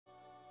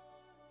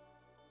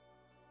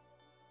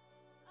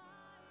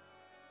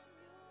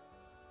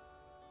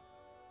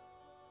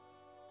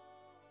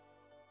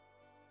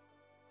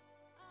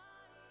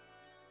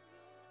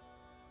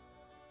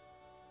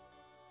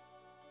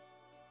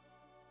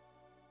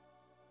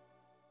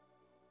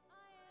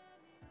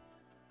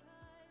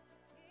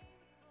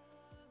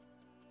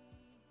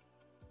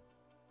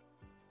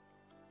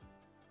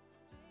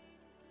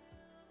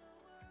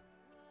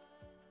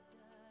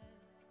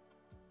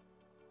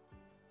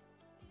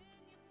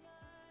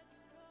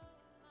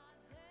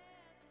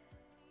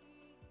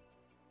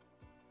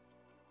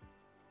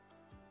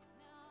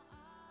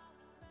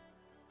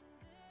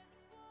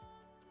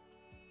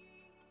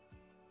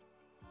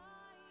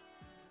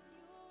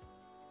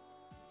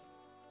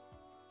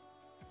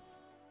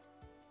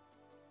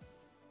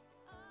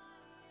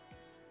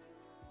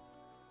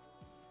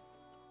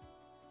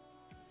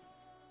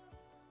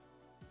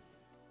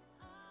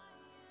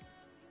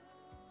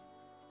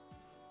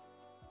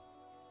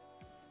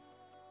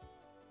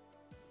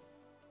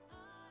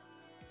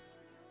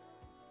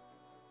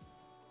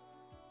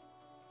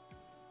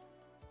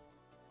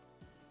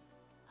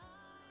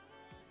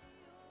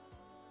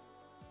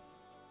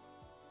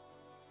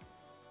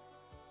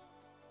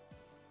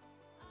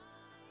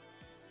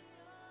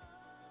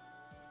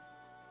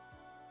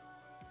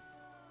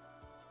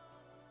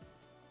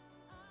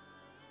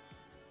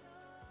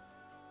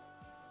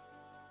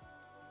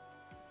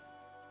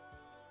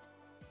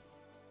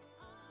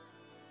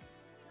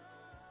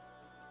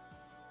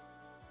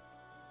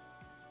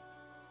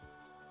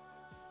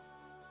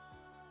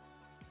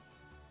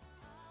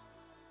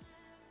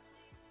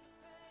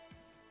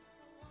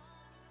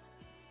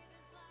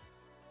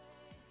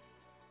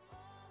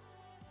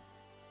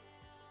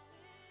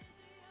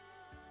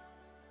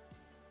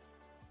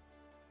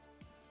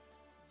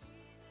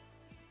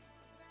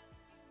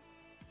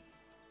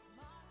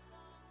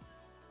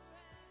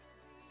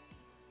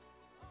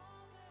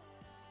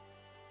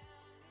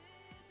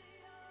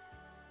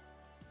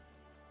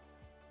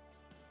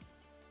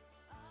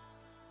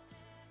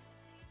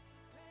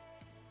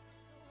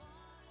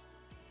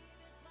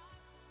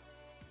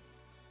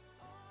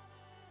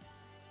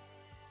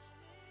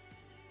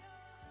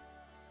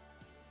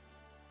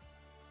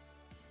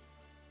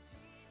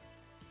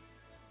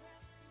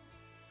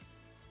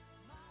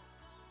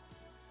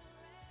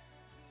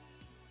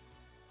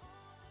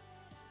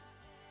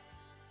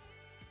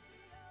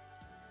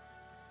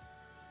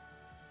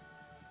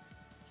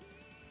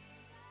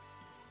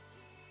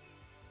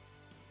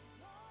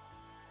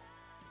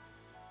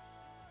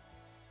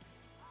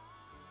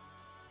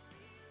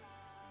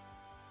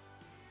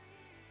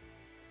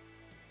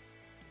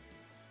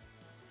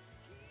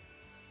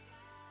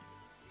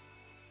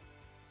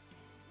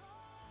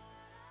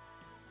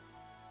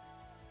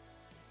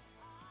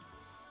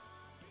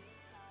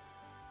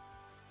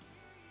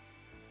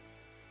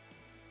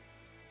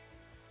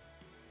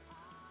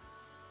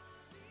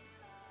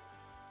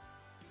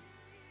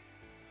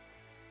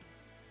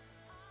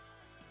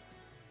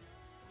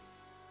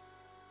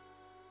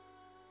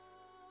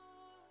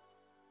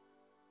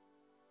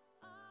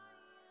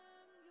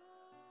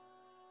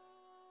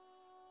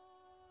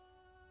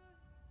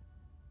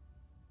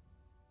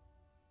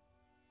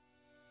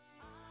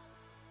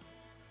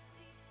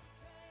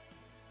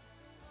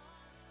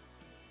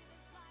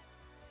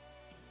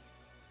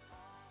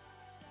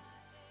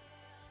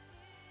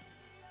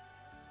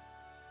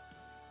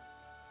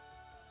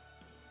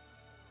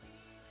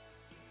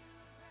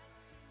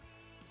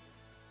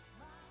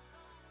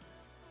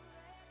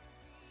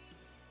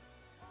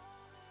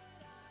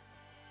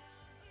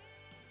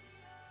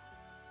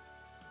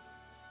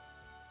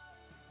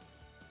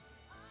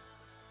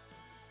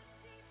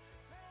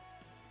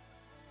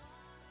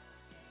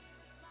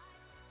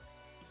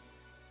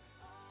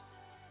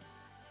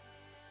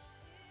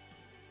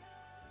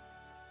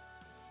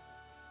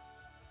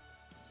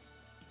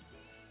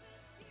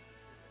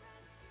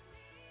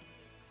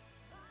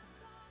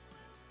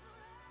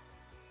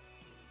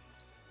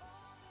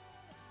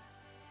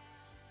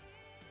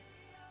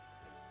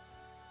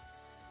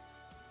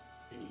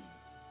Well,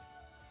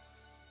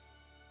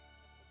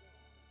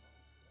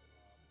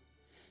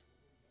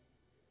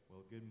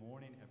 good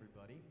morning,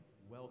 everybody.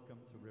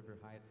 Welcome to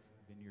River Heights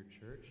Vineyard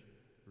Church.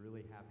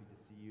 Really happy to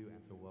see you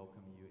and to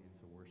welcome you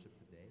into worship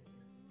today.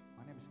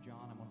 My name is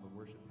John. I'm one of the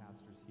worship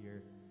pastors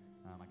here.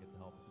 I get to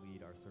help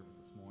lead our service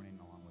this morning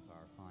along with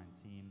our fine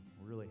team.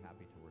 We're really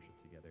happy to worship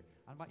together.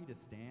 I invite you to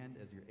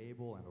stand as you're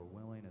able and are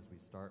willing as we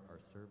start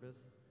our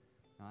service.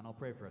 And I'll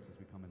pray for us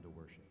as we come into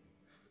worship.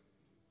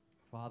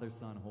 Father,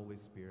 Son, Holy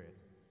Spirit,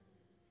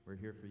 we're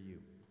here for you.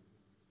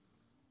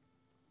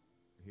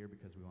 We're here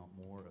because we want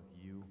more of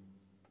you.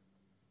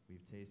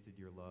 We've tasted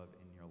your love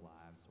in your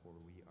lives, or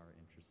we are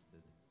interested.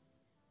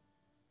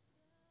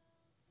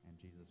 And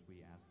Jesus,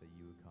 we ask that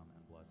you would come and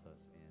bless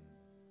us in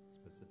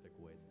specific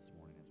ways this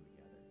morning as we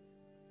gather.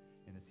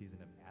 In the season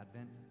of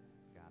Advent,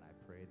 God, I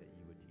pray that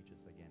you would teach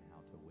us again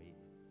how to wait,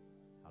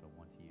 how to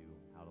want you,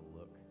 how to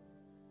look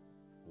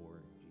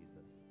for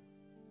Jesus.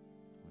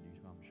 When you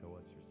come, show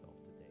us yourself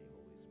today,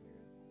 Holy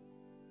Spirit.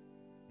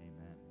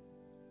 Amen.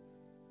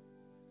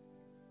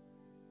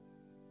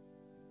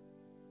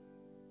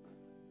 So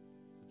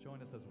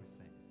join us as we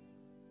sing.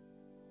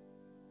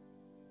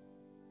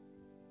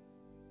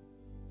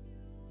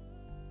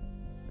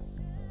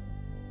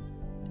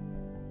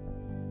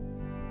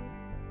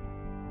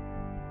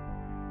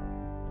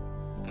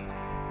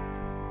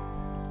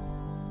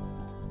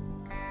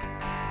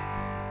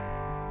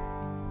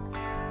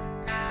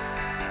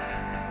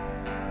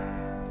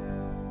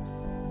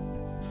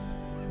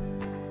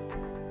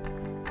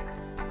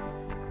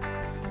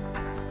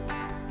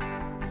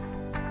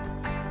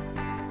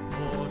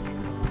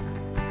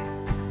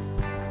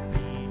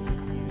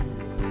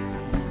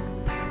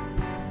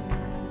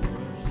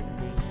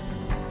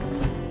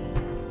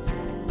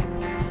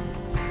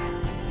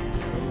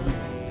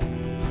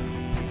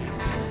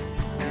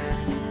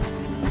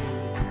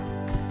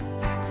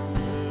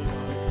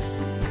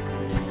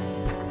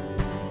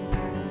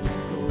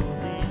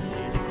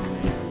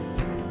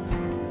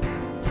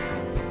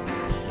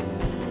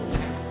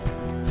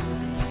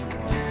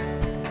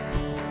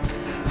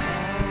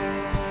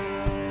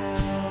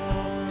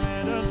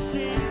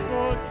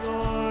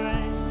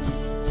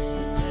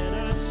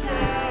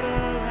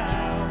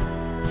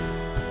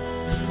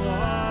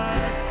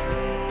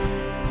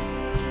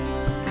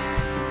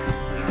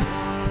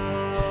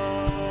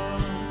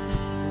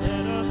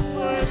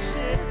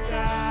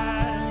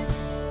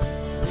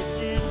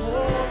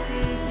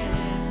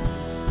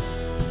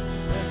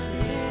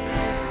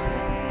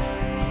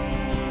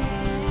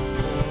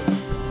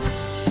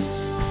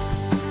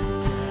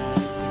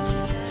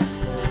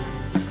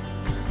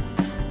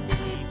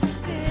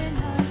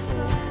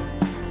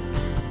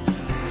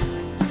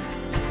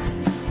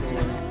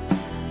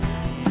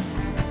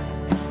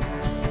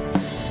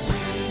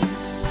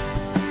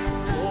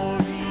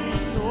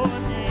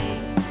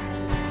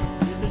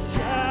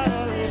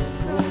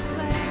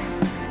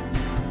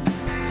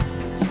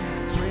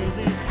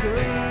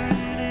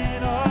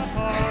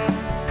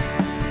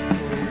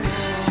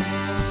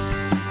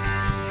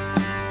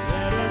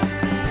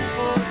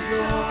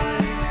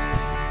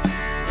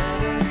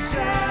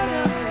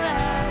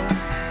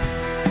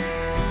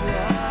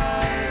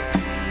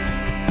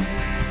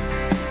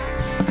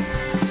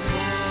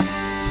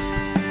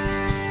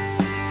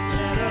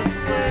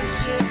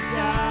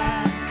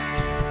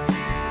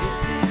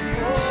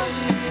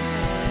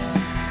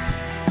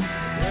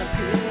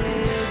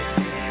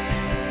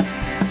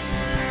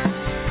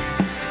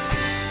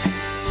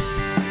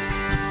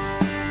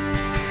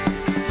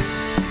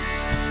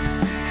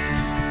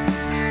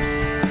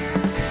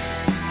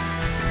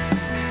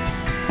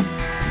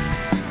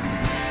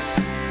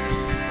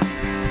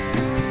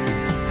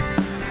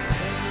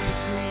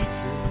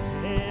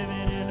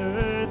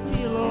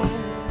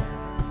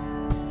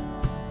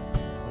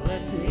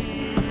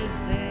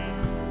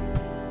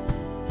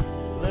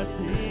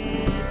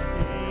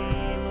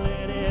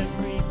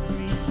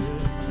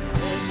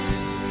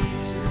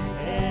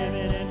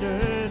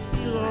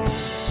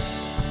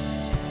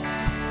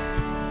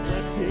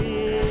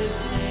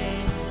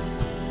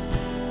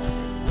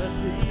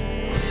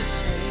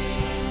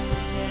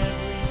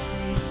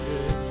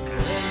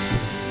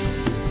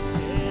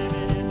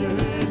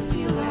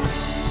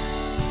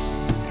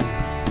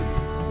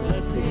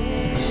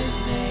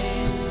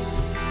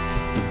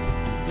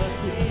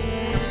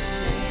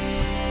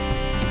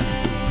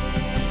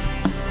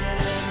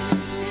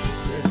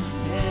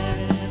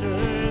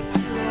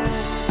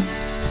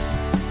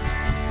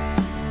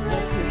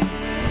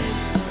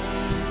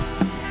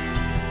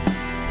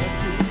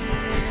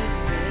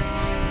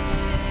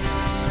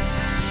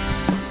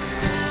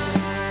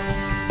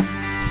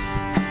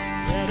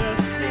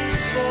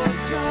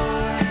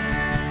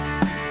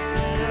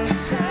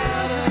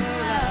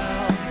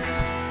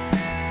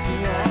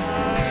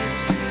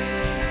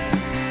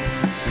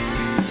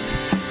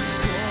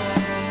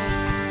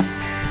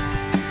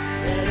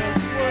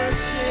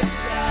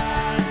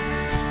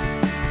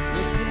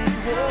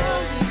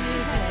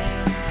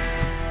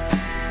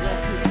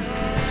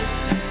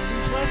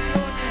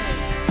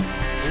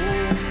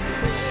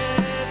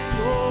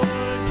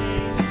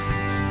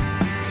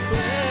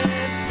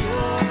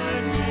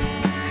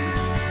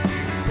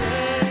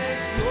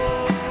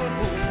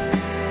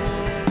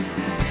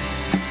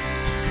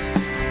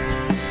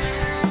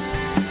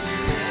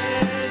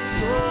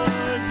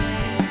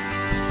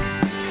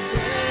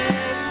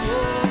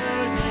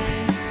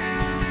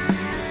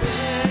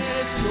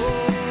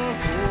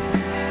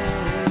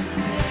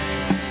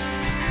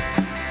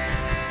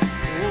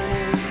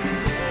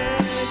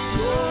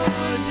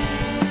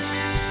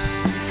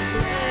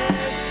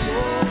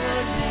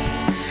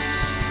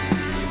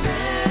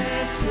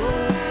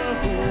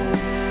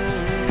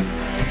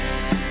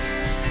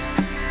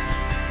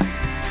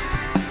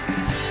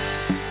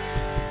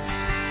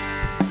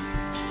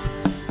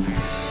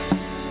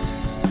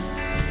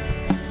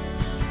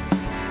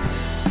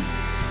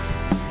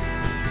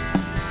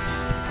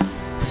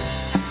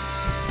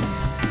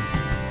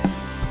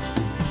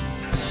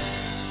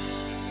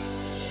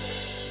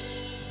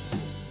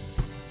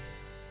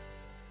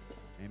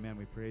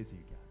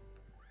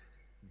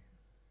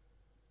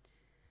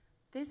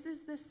 This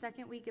is the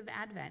second week of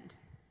Advent.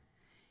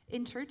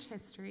 In church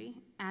history,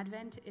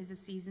 Advent is a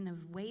season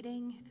of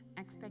waiting,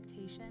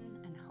 expectation,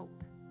 and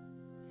hope.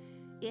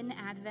 In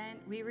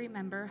Advent, we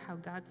remember how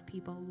God's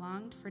people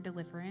longed for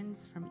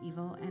deliverance from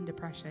evil and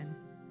oppression.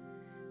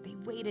 They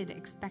waited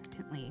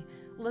expectantly,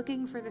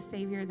 looking for the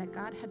Savior that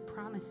God had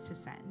promised to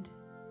send.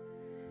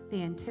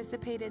 They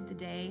anticipated the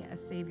day a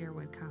Savior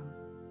would come,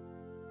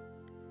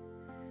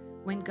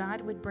 when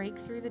God would break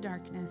through the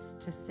darkness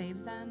to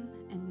save them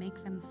and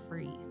make them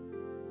free.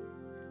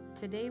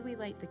 Today we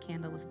light the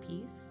candle of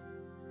peace.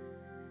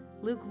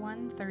 Luke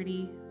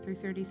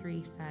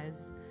 1:30-33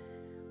 says,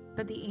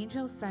 "But the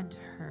angel said to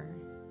her,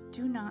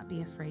 'Do not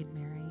be afraid,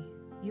 Mary.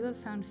 You have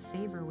found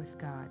favor with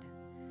God.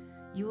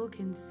 You will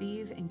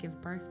conceive and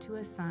give birth to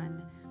a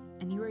son,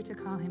 and you are to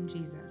call him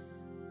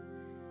Jesus.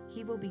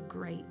 He will be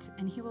great,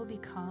 and he will be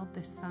called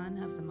the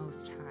Son of the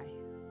Most High.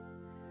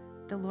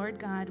 The Lord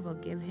God will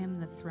give him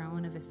the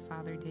throne of his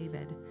father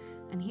David,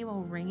 and he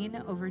will reign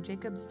over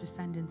Jacob's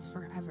descendants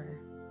forever.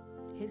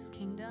 His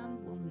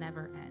kingdom will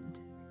never end.'"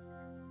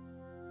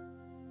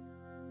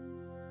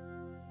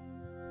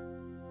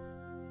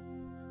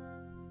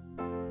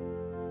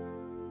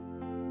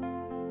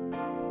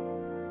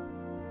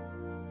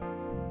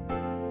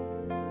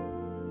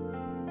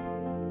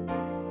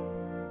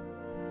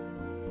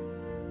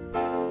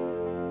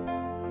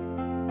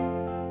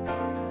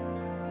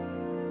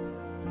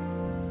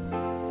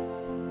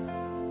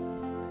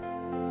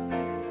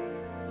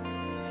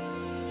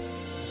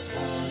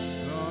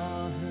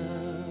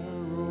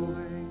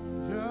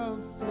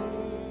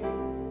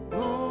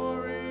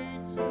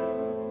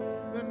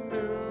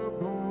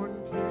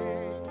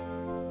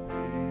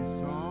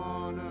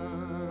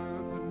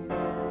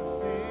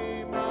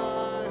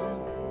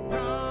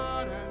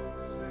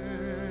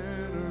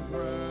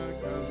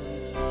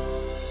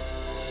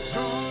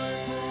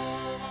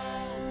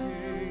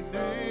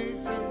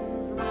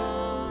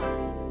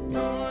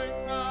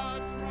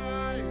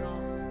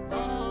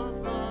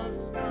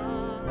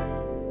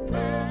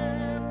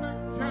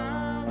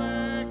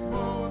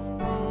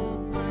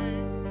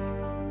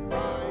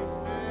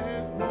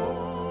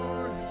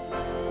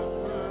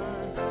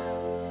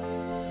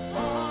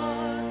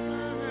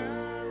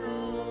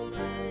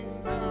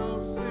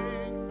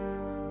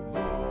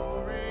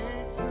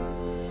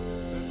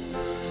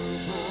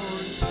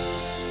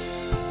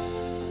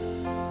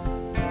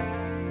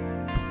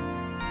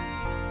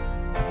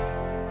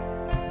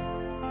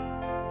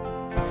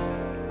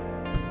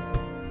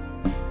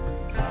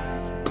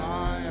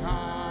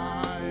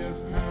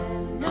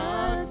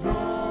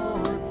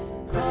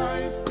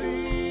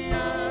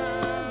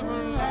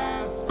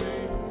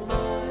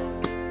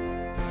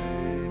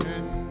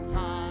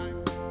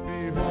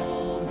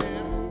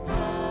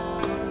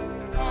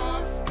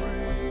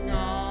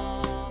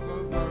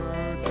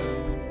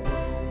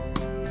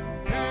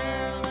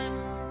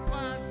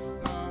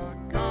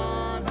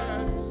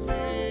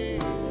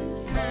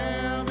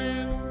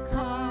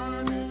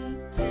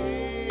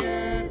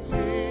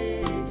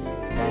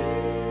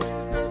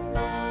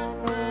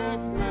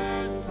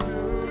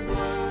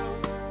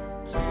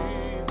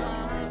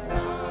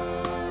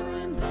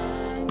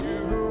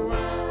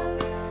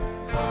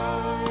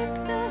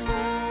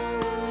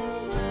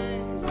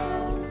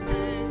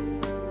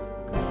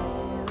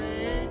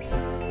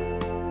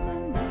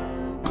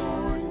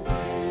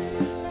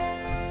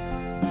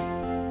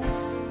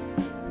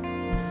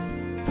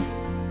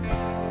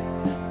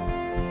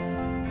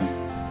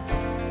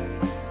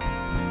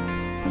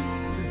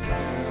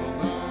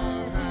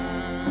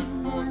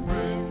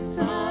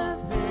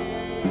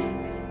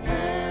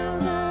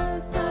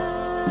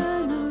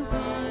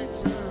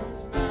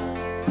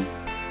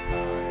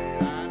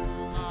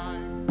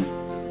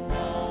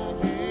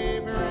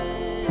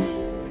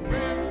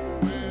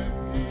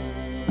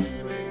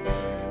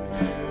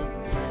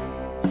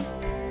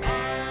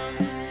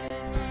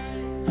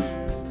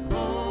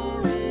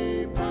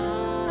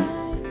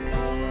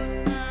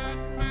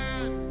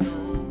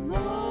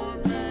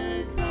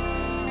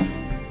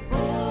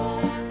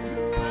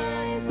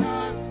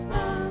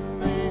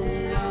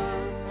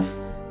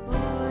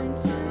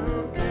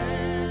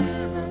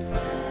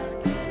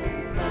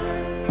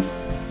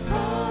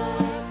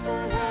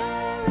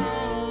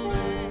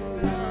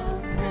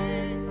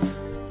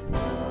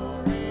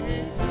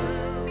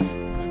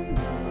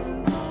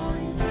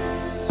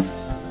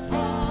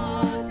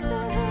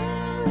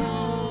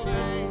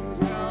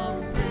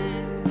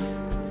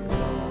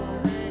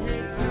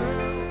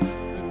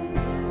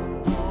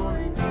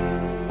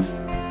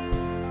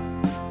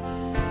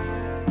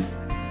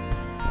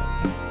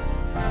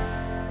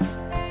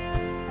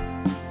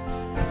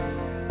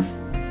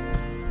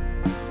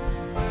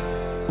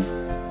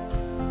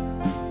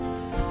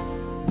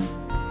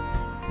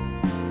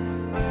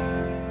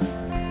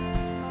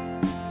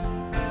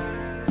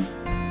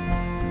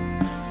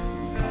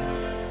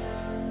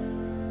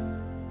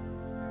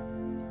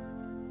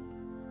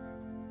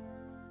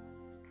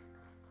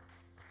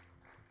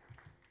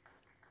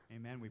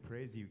 Amen. We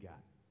praise you,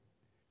 God.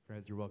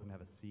 Friends, you're welcome to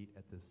have a seat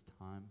at this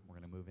time. We're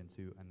going to move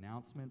into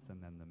announcements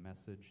and then the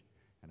message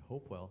And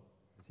Hopewell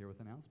is here with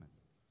announcements.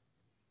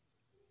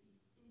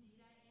 Indeed,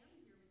 I am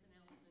here with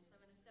announcements. I'm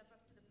going to step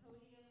up to the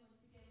podium.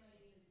 Once again, my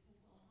name is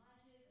Hopewell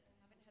Hodges, and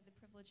I haven't had the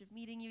privilege of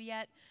meeting you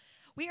yet.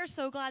 We are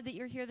so glad that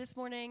you're here this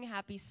morning.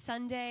 Happy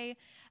Sunday.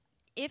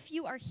 If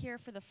you are here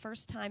for the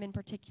first time in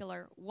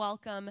particular,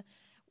 welcome.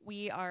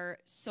 We are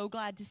so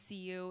glad to see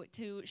you,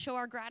 to show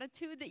our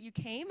gratitude that you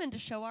came and to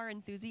show our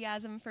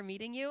enthusiasm for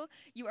meeting you.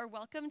 You are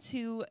welcome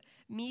to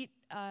meet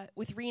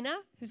with Rena,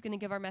 who's going to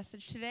give our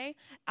message today,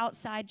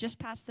 outside just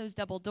past those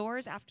double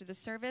doors after the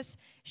service.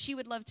 She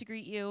would love to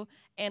greet you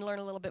and learn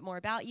a little bit more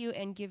about you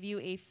and give you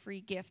a free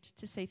gift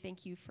to say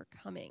thank you for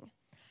coming.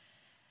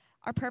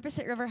 Our purpose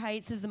at River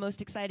Heights is the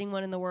most exciting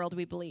one in the world,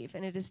 we believe,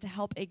 and it is to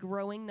help a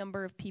growing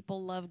number of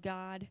people love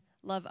God,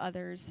 love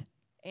others,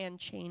 and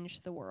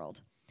change the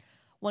world.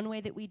 One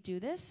way that we do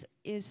this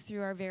is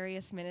through our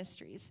various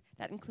ministries.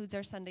 That includes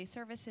our Sunday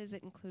services.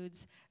 It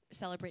includes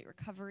Celebrate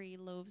Recovery,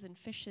 Loaves and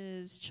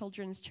Fishes,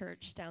 Children's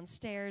Church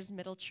downstairs,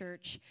 Middle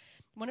Church.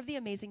 One of the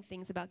amazing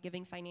things about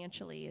giving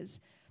financially is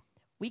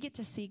we get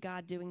to see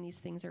God doing these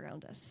things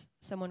around us.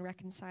 Someone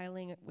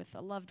reconciling with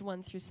a loved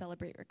one through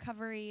Celebrate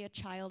Recovery, a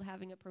child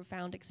having a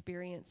profound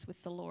experience with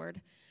the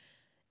Lord.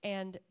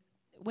 And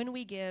when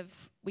we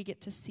give, we get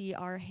to see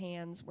our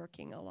hands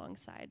working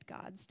alongside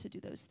God's to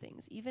do those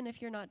things, even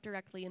if you're not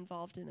directly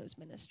involved in those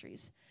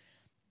ministries.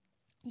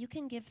 You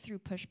can give through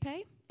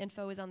PushPay.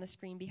 Info is on the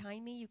screen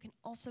behind me. You can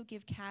also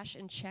give cash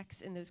and checks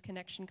in those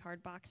connection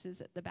card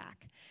boxes at the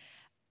back.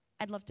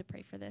 I'd love to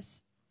pray for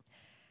this.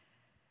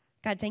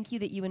 God, thank you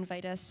that you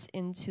invite us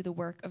into the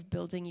work of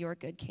building your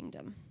good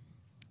kingdom.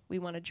 We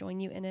want to join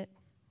you in it.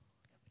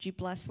 Would you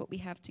bless what we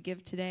have to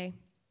give today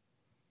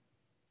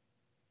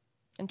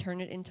and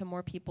turn it into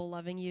more people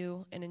loving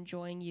you and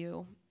enjoying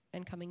you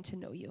and coming to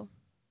know you.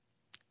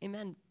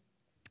 Amen.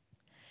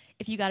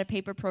 If you got a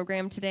paper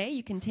program today,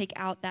 you can take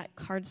out that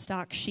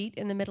cardstock sheet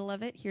in the middle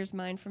of it. Here's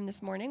mine from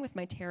this morning with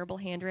my terrible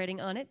handwriting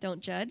on it.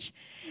 Don't judge.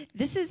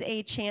 This is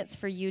a chance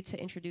for you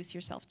to introduce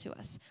yourself to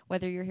us.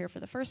 Whether you're here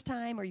for the first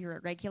time or you're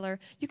a regular,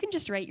 you can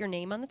just write your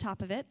name on the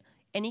top of it,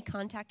 any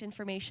contact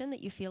information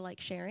that you feel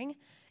like sharing.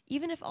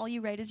 Even if all you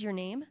write is your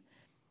name,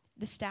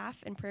 the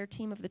staff and prayer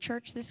team of the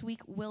church this week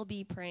will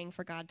be praying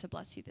for God to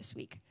bless you this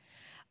week.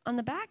 On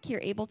the back,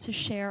 you're able to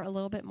share a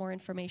little bit more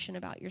information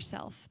about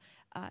yourself,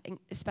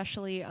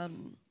 especially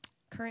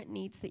current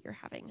needs that you're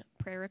having,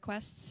 prayer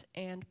requests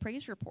and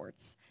praise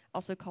reports,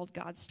 also called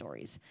God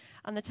stories.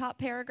 On the top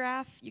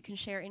paragraph, you can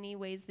share any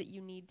ways that you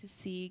need to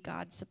see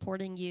God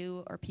supporting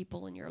you or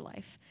people in your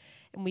life,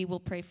 and we will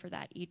pray for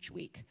that each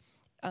week,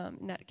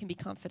 and that can be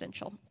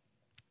confidential.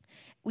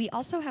 We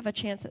also have a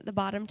chance at the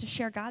bottom to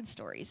share God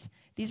stories.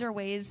 These are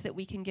ways that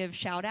we can give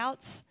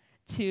shout-outs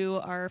to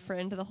our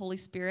friend, the Holy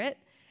Spirit,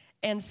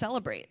 and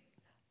celebrate,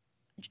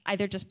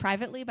 either just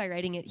privately by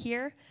writing it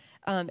here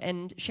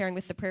and sharing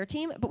with the prayer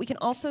team, but we can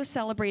also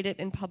celebrate it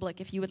in public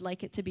if you would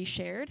like it to be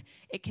shared.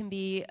 It can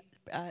be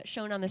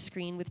shown on the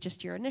screen with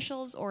just your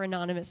initials or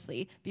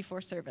anonymously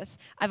before service.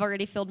 I've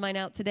already filled mine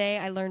out today.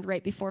 I learned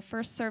right before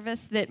first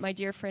service that my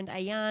dear friend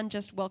Ayan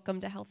just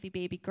welcomed a healthy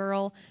baby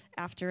girl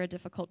after a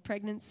difficult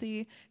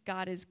pregnancy.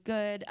 God is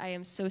good. I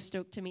am so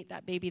stoked to meet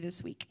that baby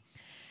this week.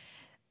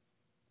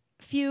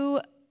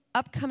 Few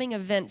upcoming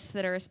events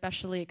that are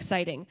especially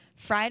exciting.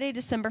 Friday,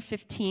 December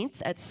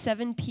 15th at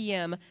 7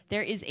 p.m.,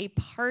 there is a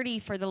party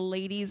for the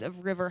ladies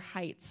of River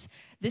Heights.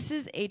 This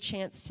is a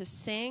chance to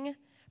sing,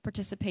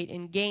 participate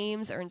in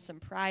games, earn some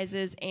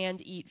prizes,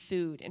 and eat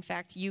food. In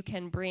fact, you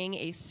can bring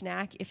a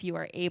snack if you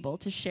are able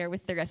to share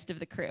with the rest of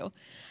the crew.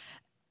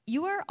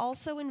 You are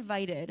also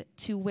invited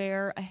to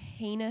wear a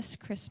heinous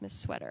Christmas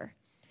sweater.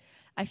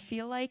 I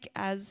feel like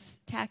as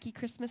tacky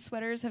Christmas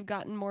sweaters have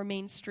gotten more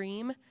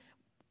mainstream,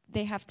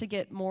 they have to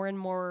get more and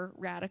more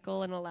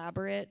radical and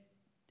elaborate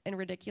and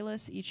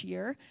ridiculous each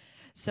year.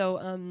 So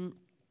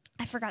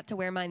I forgot to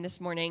wear mine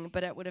this morning,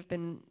 but that would have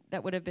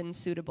been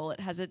suitable. It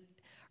has a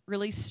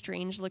really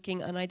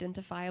strange-looking,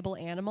 unidentifiable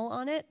animal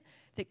on it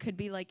that could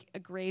be like a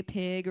gray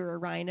pig or a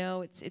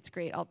rhino. It's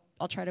great.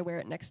 I'll try to wear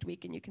it next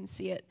week, and you can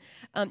see it.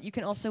 You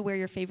can also wear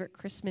your favorite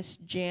Christmas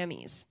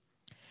jammies.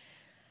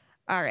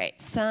 All right,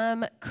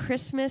 some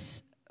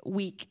Christmas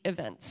week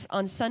events.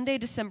 On Sunday,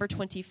 December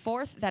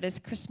 24th, that is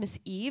Christmas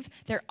Eve,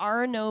 there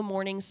are no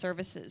morning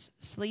services.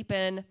 Sleep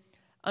in,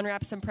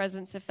 unwrap some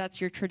presents if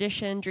that's your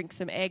tradition, drink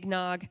some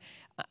eggnog.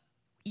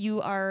 You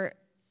are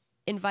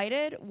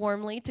invited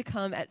warmly to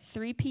come at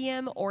 3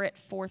 p.m. or at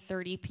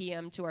 4:30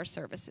 p.m. to our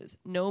services.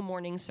 No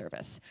morning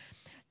service.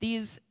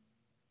 These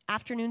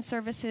afternoon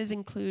services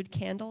include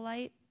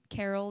candlelight,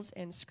 carols,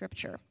 and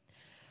scripture.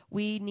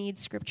 We need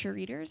scripture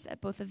readers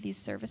at both of these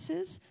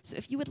services. So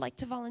if you would like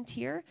to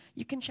volunteer,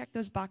 you can check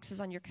those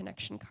boxes on your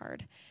connection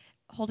card.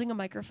 Holding a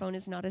microphone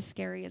is not as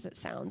scary as it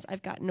sounds.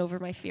 I've gotten over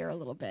my fear a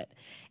little bit.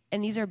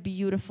 And these are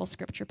beautiful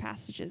scripture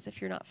passages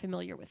if you're not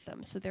familiar with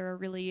them. So they're a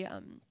really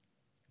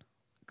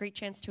great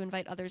chance to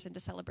invite others into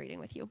celebrating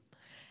with you.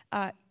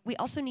 We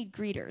also need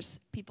greeters,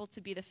 people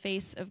to be the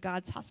face of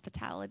God's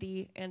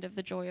hospitality and of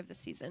the joy of the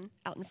season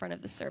out in front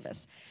of the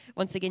service.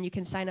 Once again, you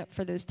can sign up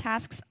for those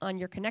tasks on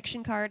your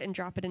connection card and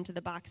drop it into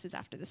the boxes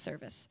after the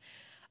service.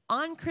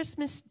 On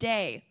Christmas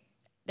Day,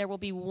 there will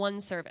be one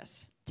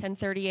service,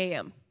 10:30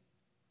 a.m.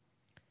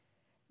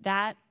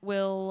 That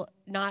will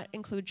not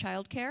include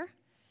childcare,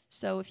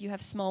 so if you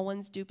have small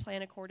ones, do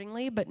plan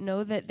accordingly, but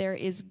know that there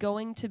is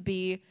going to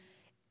be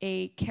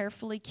a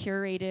carefully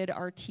curated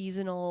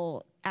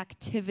artisanal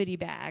activity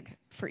bag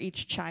for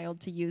each child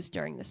to use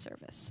during the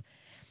service.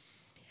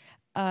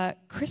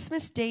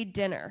 Christmas Day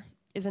dinner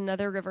is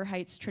another River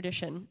Heights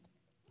tradition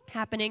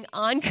happening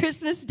on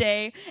Christmas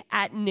Day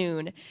at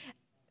noon.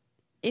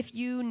 If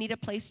you need a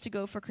place to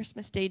go for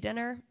Christmas Day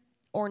dinner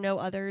or know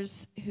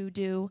others who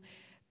do,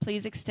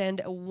 please extend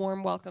a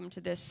warm welcome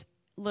to this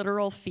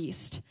literal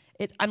feast.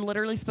 I'm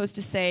literally supposed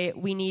to say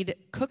we need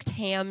cooked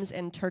hams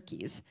and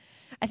turkeys.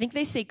 I think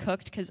they say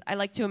cooked because I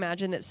like to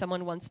imagine that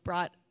someone once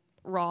brought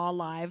raw,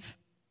 live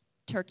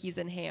turkeys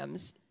and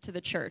hams to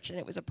the church, and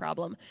it was a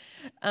problem.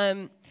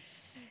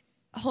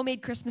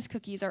 Homemade Christmas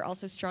cookies are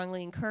also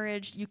strongly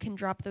encouraged. You can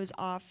drop those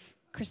off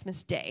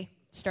Christmas Day,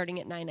 starting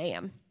at 9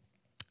 a.m.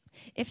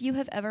 If you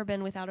have ever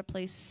been without a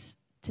place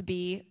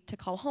to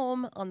call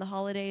home on the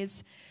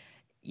holidays,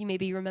 you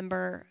maybe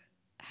remember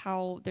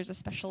how there's a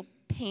special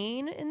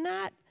pain in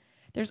that.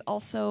 There's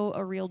also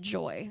a real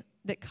joy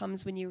that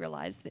comes when you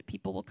realize that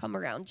people will come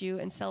around you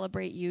and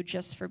celebrate you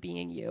just for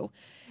being you.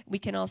 We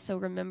can also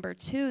remember,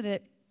 too,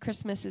 that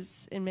Christmas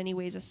is in many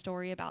ways a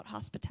story about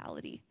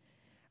hospitality,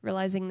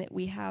 realizing that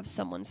we have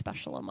someone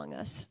special among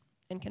us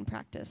and can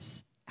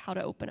practice how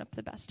to open up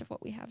the best of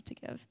what we have to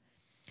give.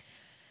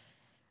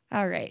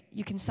 All right,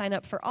 you can sign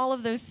up for all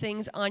of those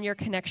things on your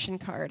connection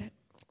card.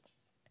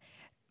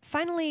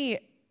 Finally,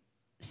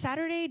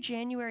 Saturday,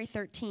 January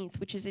 13th,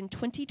 which is in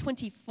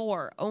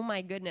 2024, oh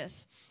my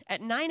goodness,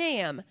 at 9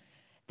 a.m.,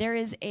 there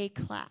is a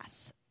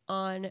class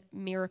on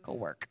miracle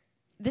work.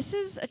 This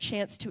is a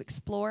chance to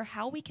explore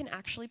how we can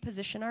actually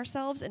position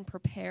ourselves and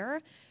prepare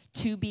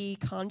to be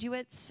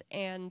conduits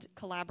and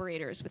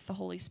collaborators with the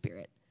Holy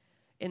Spirit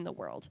in the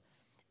world,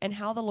 and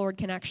how the Lord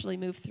can actually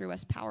move through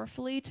us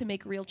powerfully to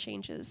make real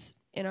changes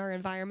in our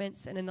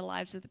environments and in the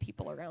lives of the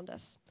people around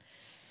us.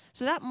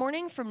 So that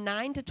morning from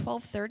 9 to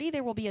 12:30,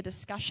 there will be a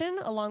discussion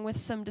along with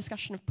some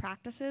discussion of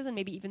practices and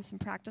maybe even some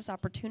practice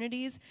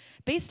opportunities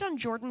based on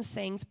Jordan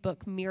Sang's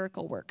book,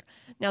 Miracle Work.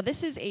 Now,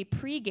 this is a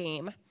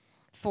pregame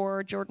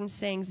for Jordan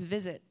Sang's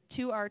visit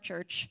to our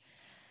church,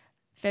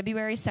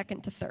 February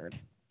 2nd to 3rd.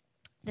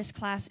 This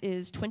class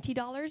is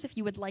 $20 if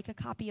you would like a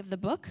copy of the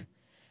book,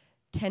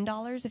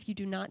 $10 if you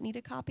do not need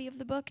a copy of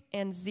the book,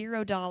 and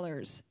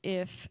 $0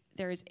 if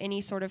there is any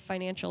sort of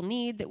financial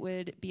need that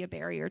would be a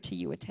barrier to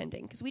you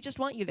attending, because we just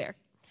want you there.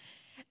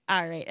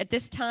 All right, at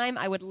this time,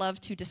 I would love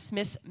to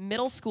dismiss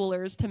middle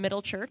schoolers to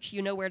Middle Church.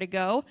 You know where to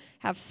go,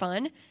 have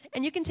fun,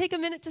 and you can take a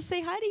minute to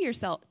say hi to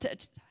yourself.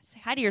 Say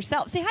hi to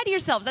yourself. Say hi to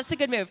yourselves. That's a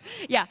good move.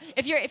 Yeah,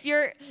 if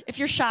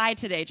you're shy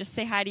today, just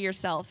say hi to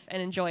yourself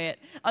and enjoy it.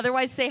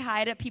 Otherwise, say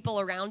hi to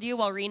people around you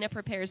while Rena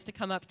prepares to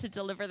come up to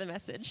deliver the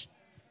message.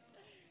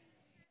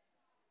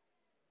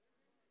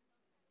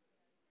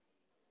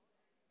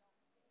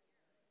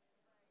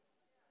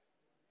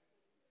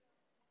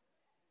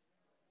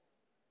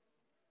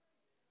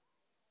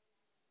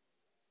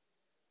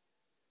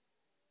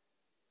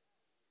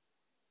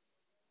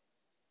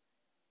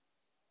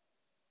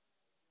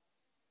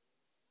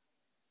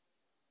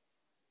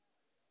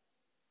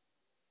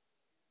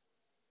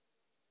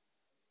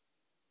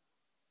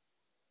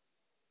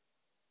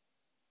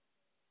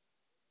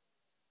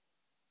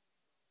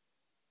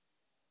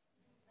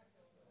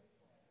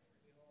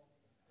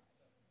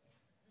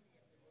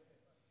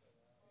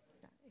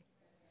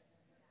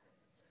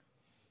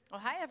 Well,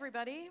 hi,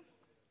 everybody.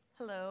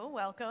 Hello,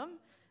 welcome.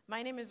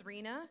 My name is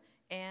Rena,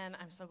 and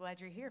I'm so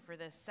glad you're here for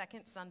this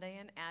second Sunday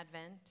in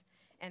Advent,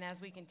 and as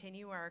we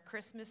continue our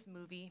Christmas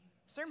movie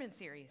sermon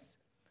series.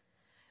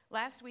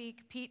 Last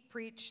week, Pete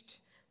preached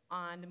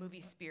on the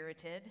movie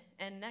Spirited,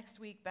 and next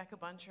week, Becca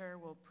Buncher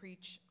will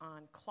preach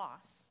on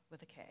Klaus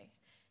with a K,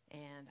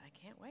 and I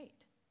can't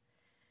wait.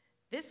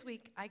 This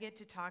week, I get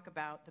to talk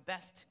about the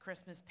best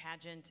Christmas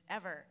pageant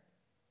ever.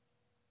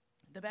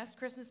 The Best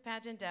Christmas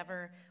Pageant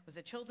Ever was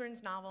a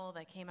children's novel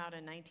that came out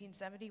in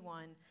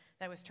 1971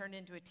 that was turned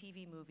into a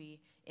TV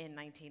movie in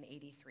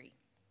 1983.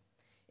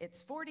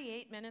 It's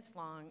 48 minutes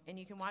long, and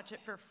you can watch it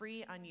for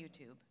free on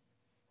YouTube.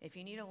 If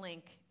you need a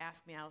link,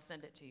 ask me, I'll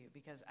send it to you,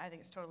 because I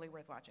think it's totally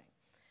worth watching.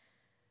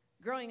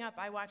 Growing up,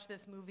 I watched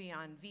this movie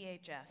on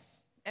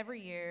VHS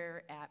every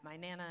year at my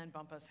Nana and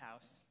Bumpa's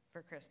house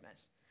for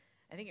Christmas.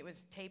 I think it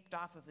was taped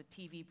off of a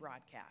TV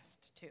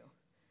broadcast, too.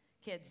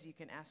 Kids, you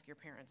can ask your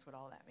parents what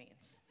all that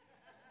means.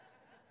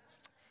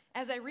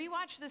 As I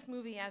rewatched this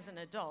movie as an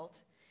adult,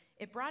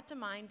 it brought to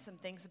mind some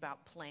things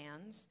about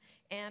plans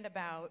and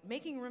about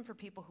making room for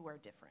people who are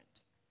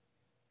different.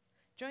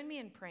 Join me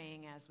in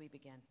praying as we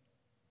begin.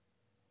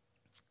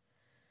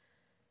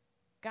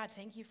 God,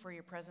 thank you for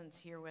your presence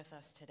here with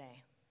us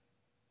today.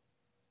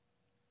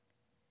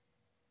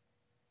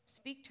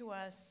 speak to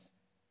us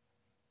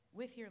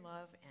with your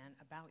love and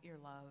about your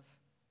love.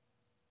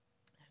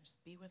 And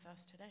just be with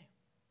us today.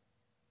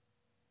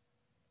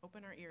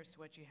 Open our ears to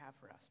what you have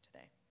for us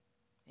today.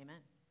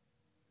 Amen.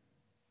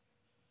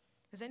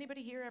 Has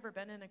anybody here ever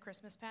been in a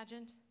Christmas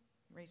pageant?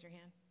 Raise your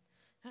hand.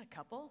 Had a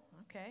couple?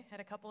 Okay. Had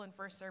a couple in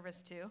first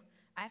service too.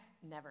 I've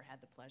never had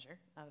the pleasure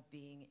of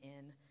being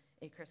in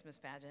a Christmas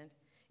pageant.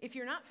 If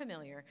you're not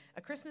familiar,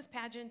 a Christmas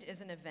pageant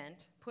is an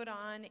event put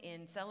on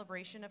in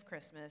celebration of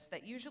Christmas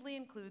that usually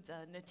includes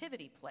a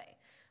nativity play,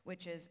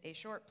 which is a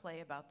short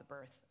play about the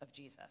birth of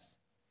Jesus.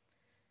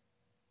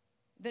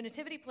 The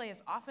nativity play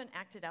is often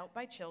acted out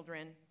by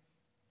children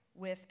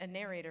with a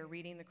narrator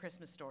reading the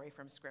Christmas story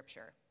from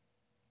Scripture.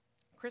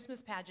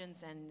 Christmas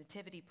pageants and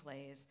nativity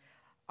plays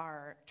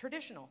are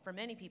traditional for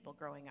many people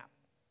growing up,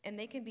 and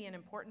they can be an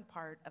important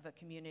part of a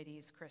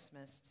community's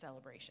Christmas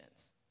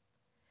celebrations.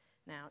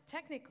 Now,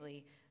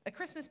 technically, a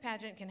Christmas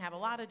pageant can have a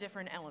lot of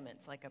different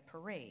elements, like a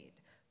parade,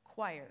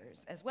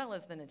 choirs, as well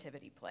as the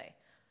nativity play.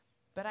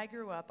 But I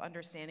grew up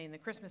understanding the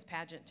Christmas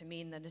pageant to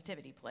mean the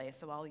nativity play,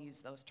 so I'll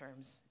use those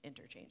terms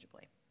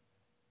interchangeably.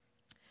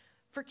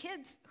 For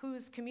kids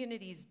whose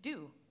communities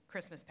do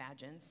Christmas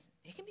pageants,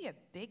 it can be a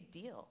big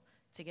deal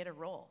to get a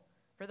role.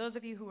 For those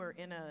of you who are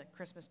in a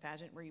Christmas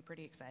pageant, were you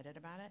pretty excited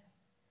about it?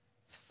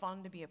 It's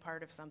fun to be a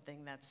part of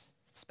something that's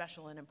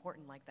special and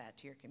important like that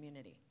to your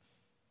community.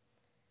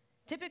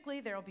 Typically,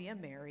 there'll be a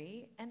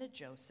Mary and a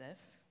Joseph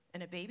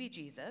and a baby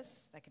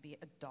Jesus. That could be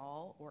a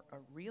doll or a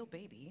real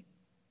baby.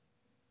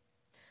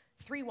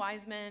 3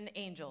 wise men,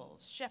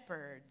 angels,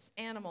 shepherds,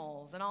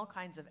 animals, and all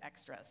kinds of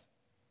extras.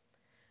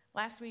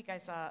 Last week, I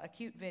saw a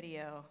cute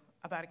video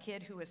about a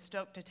kid who was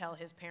stoked to tell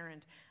his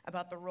parent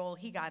about the role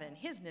he got in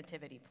his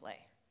nativity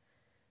play.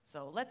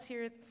 So let's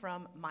hear it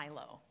from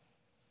Milo.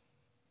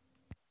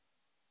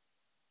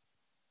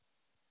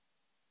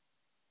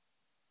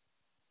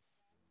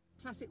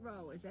 Classic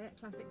role, is it?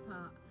 Classic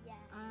part? Yeah.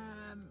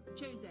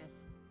 Joseph.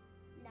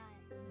 No.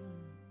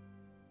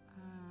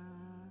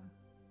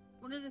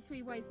 One of the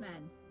 3 wise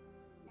men.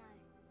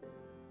 No.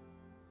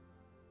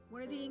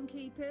 One of the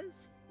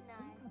innkeepers. No.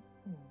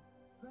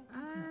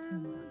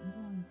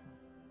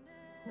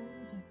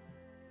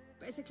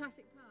 But it's a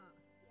classic part.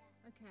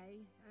 Yeah.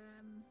 Okay.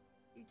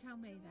 You tell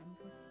me then,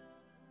 'cause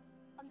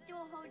I'm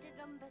door holder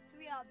number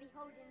 3. I'll be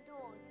holding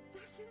doors.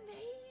 that's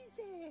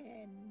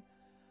amazing.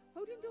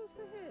 Holding doors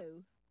for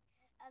who?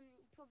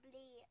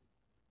 Probably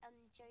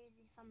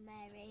Joseph and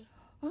Mary.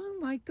 Oh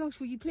my gosh,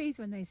 were you pleased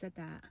when they said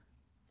that?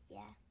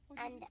 Yeah.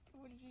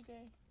 What did you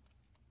do?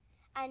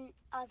 And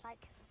I was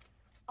like,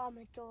 I'm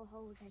a door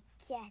holder.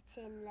 Get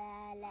in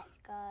there. Let's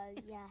go.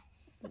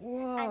 Yes.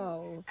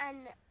 Whoa.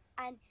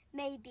 And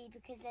maybe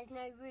because there's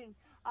no room,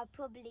 I'll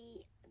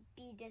probably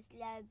be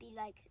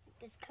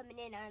just coming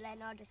in, and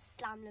then I'll just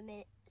slam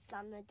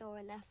the door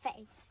in their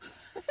face.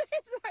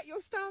 Is that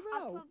your star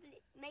role?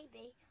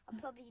 I'll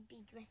probably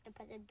be dressed up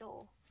as a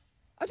door.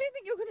 I don't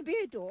think you're going to be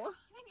a door.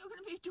 I think you're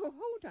going to be a door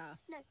holder.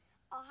 No,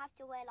 I'll have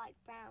to wear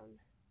brown.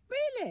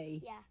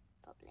 Really? Yeah,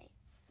 probably.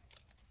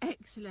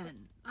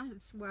 Excellent.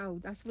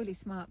 That's really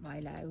smart,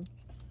 Milo.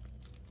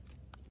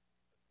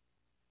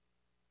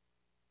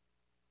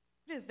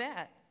 What is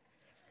that?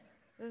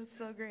 That's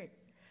so great.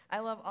 I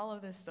love all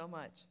of this so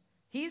much.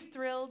 He's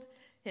thrilled.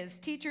 His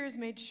teachers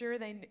made sure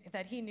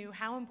that he knew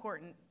how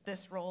important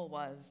this role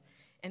was,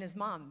 and his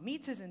mom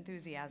meets his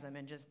enthusiasm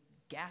and just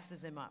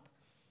gasses him up.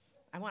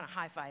 I want to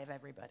high five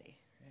everybody.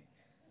 Right?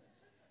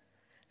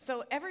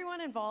 So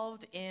everyone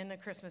involved in a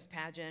Christmas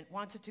pageant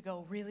wants it to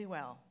go really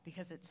well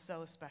because it's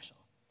so special.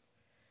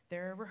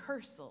 There are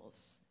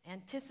rehearsals,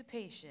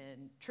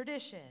 anticipation,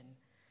 tradition.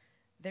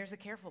 There's a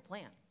careful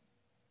plan.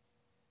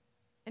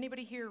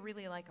 Anybody here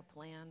really like a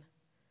plan?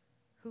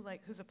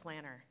 Who's a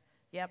planner?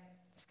 Yep,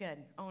 it's good.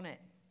 Own it.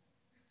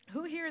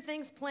 Who here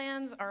thinks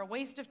plans are a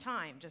waste of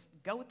time? Just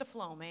go with the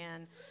flow,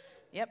 man.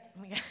 Yep.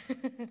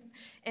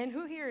 And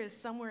who here is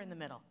somewhere in the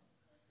middle?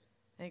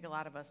 I think a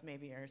lot of us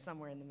maybe are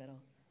somewhere in the middle.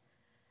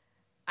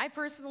 I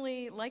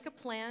personally like a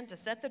plan to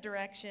set the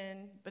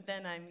direction, but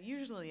then I'm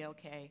usually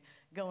okay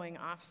going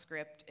off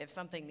script if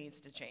something needs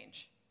to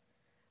change.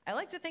 I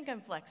like to think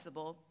I'm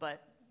flexible,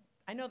 but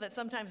I know that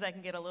sometimes I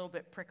can get a little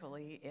bit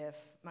prickly if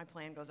my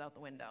plan goes out the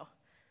window.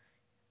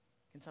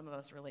 Can some of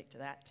us relate to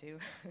that too?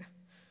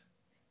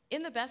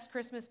 In the best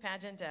Christmas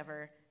pageant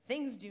ever,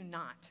 things do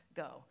not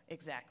go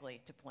exactly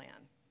to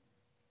plan.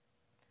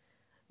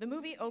 The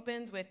movie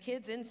opens with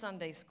kids in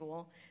Sunday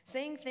school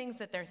saying things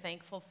that they're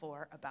thankful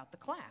for about the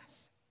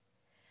class.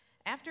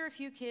 After a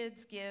few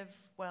kids give,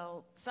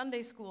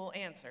 Sunday school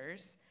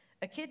answers,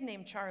 a kid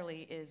named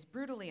Charlie is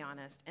brutally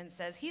honest and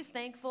says he's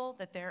thankful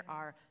that there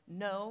are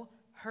no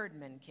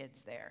Herdman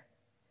kids there.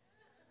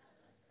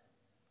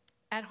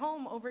 At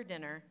home over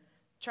dinner,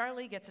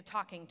 Charlie gets a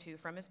talking to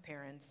from his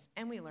parents,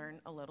 and we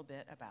learn a little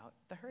bit about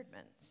the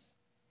Herdmans.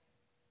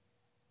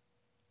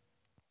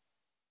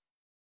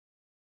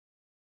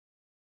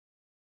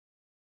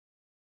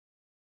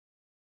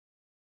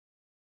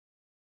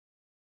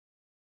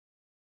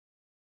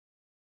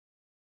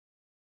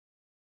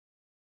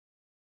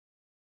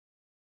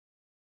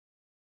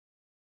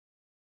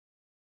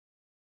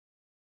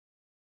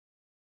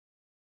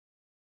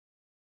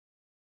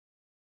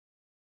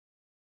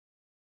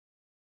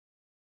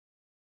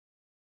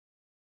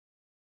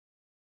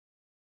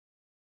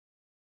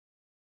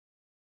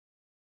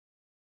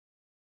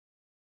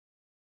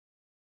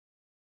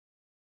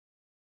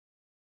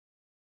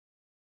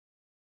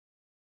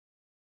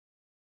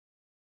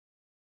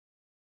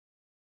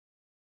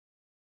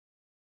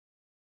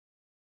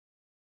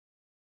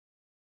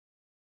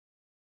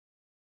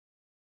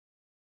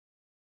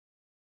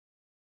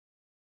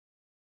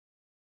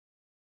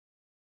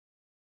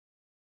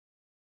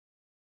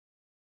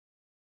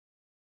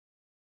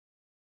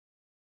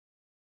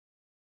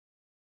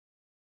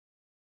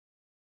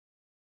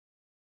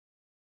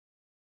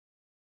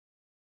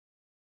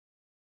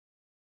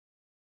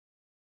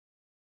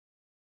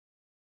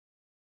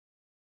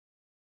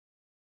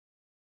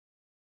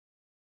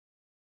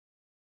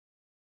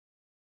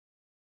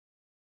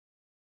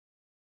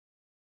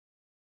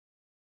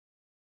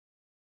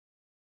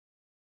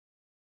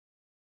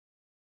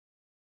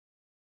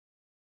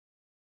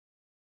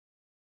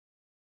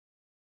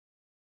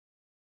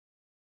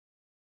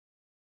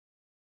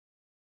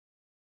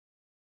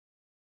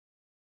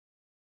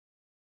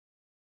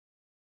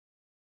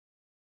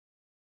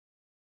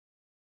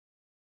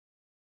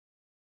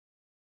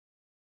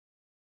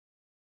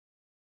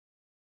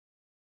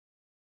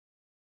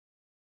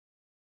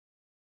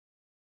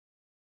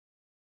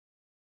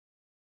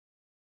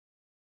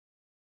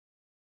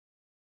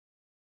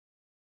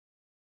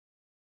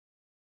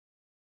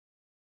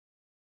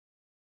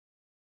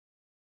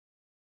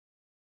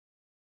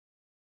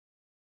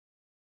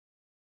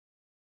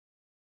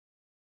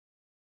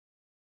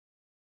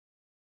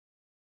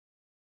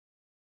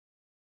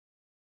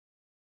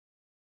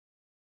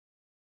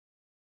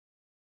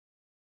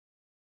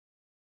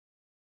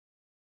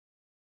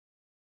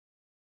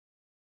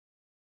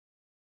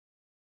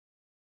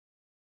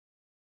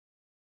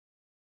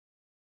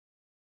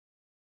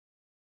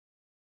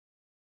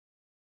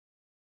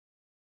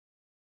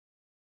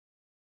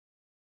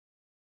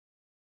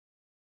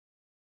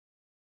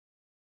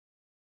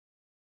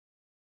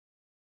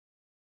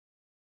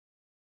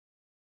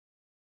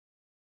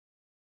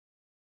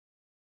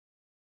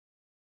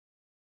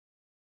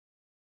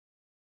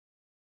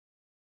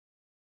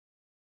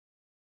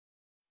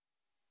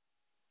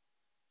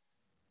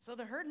 So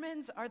the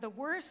herdmans are the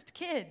worst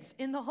kids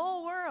in the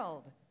whole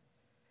world.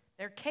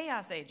 They're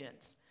chaos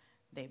agents.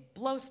 They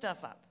blow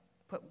stuff up,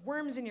 put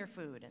worms in your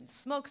food, and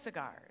smoke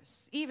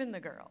cigars, even the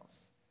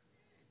girls.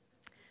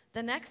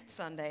 The next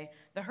Sunday,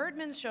 the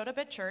herdmans showed up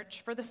at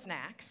church for the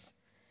snacks,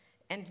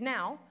 and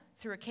now,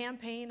 through a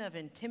campaign of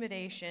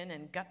intimidation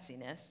and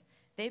gutsiness,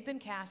 they've been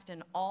cast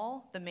in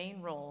all the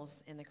main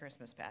roles in the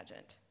Christmas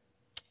pageant.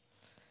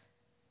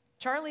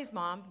 Charlie's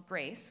mom,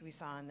 Grace, we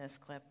saw in this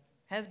clip,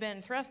 has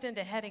been thrust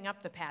into heading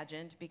up the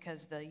pageant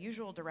because the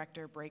usual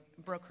director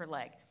broke her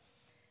leg.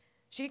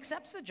 She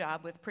accepts the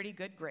job with pretty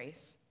good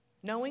grace,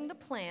 knowing the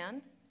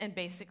plan and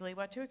basically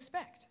what to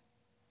expect.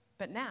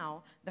 But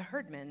now, the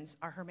herdmans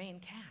are her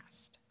main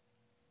cast.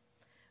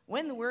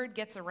 When the word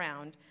gets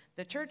around,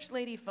 the church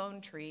lady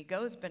phone tree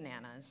goes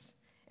bananas,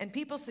 and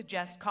people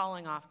suggest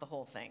calling off the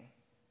whole thing.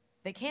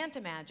 They can't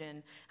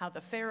imagine how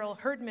the feral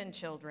herdman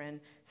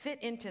children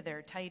fit into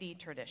their tidy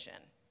tradition.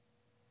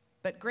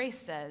 But Grace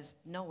says,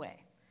 no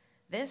way.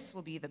 This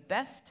will be the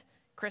best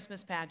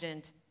Christmas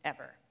pageant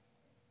ever.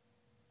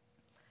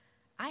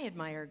 I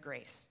admire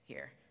Grace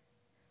here.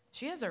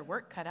 She has her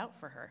work cut out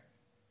for her.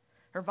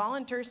 Her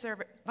volunteer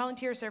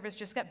service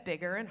just got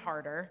bigger and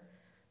harder.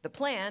 The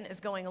plan is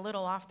going a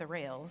little off the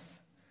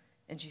rails,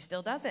 and she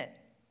still does it.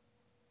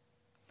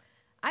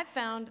 I've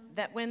found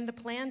that when the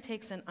plan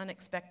takes an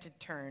unexpected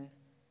turn,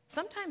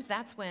 sometimes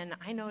that's when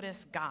I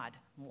notice God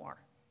more.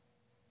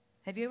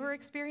 Have you ever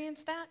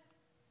experienced that?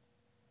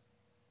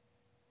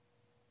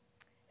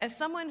 As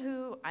someone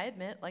who, I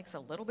admit, likes a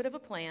little bit of a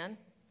plan,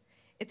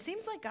 it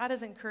seems like God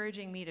is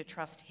encouraging me to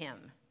trust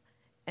him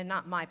and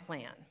not my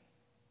plan.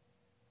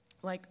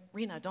 Like,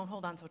 Rena, don't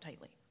hold on so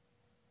tightly.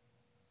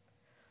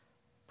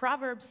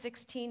 Proverbs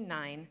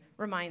 16:9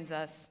 reminds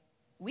us,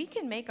 we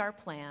can make our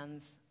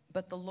plans,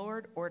 but the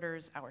Lord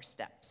orders our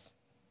steps.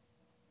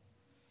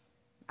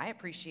 I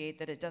appreciate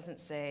that it doesn't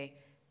say,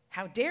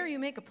 how dare you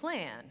make a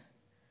plan?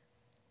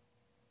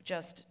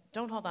 Just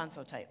don't hold on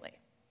so tightly.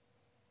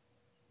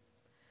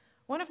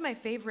 One of my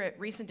favorite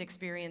recent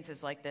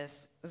experiences like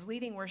this was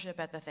leading worship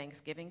at the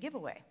Thanksgiving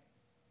giveaway.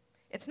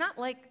 It's not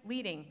like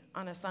leading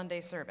on a Sunday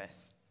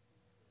service.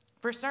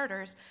 For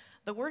starters,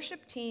 the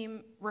worship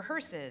team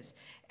rehearses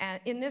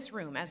in this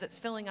room as it's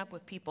filling up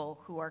with people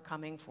who are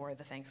coming for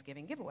the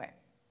Thanksgiving giveaway.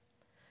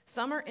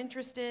 Some are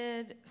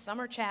interested, some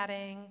are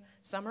chatting,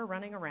 some are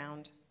running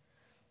around.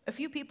 A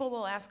few people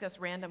will ask us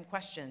random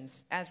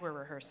questions as we're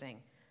rehearsing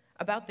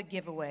about the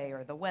giveaway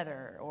or the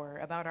weather or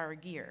about our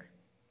gear.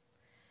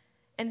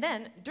 And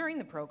then, during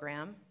the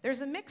program,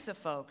 there's a mix of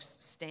folks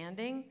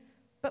standing,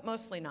 but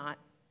mostly not,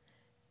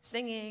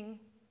 singing,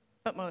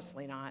 but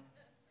mostly not,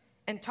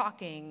 and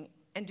talking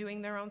and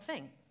doing their own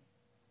thing.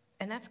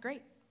 And that's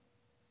great.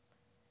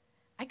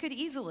 I could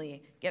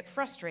easily get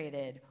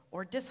frustrated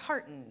or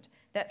disheartened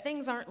that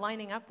things aren't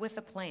lining up with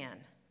the plan,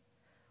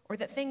 or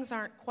that things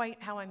aren't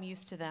quite how I'm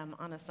used to them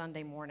on a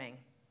Sunday morning.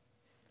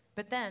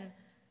 But then,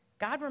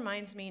 God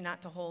reminds me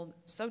not to hold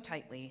so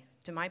tightly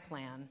to my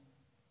plan,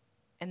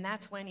 and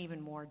that's when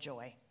even more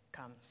joy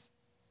comes.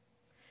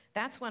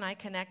 That's when I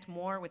connect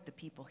more with the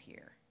people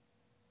here.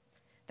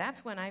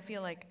 That's when I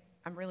feel like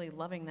I'm really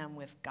loving them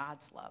with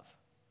God's love.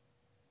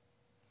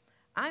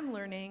 I'm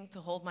learning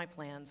to hold my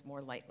plans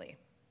more lightly.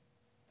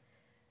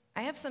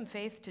 I have some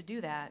faith to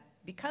do that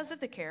because of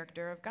the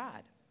character of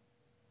God.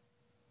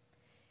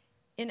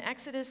 In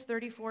Exodus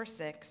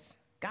 34:6,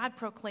 God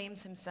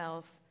proclaims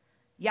himself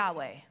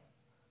Yahweh,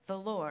 the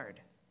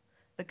Lord,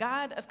 the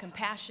God of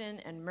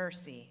compassion and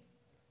mercy.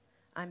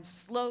 I'm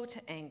slow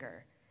to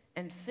anger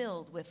and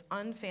filled with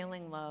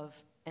unfailing love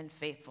and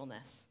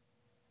faithfulness.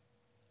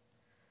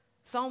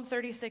 Psalm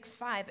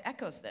 36:5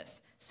 echoes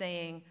this,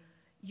 saying,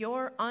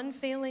 your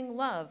unfailing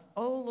love,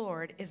 O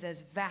Lord, is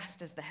as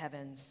vast as the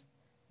heavens.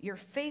 Your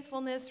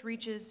faithfulness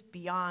reaches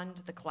beyond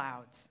the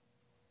clouds.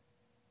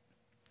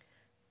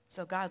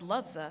 So God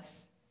loves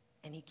us,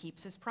 and he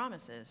keeps his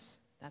promises.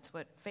 That's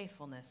what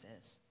faithfulness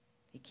is.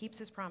 He keeps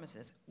his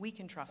promises. We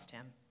can trust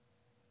him.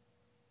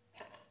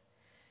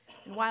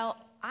 And while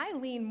I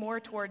lean more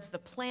towards the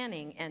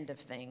planning end of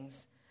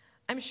things,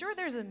 I'm sure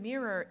there's a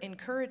mirror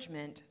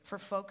encouragement for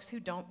folks who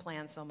don't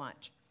plan so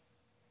much.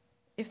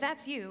 If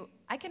that's you,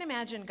 I can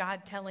imagine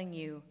God telling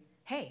you,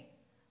 hey,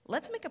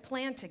 let's make a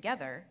plan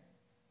together,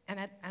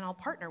 and I'll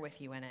partner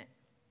with you in it.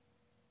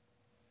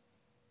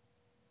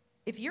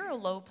 If you're a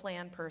low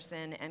plan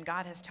person and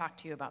God has talked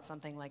to you about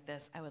something like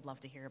this, I would love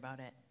to hear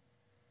about it.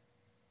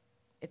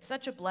 It's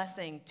such a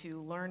blessing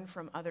to learn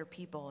from other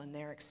people and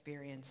their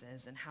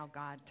experiences and how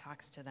God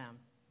talks to them,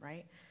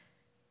 right?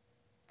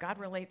 God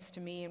relates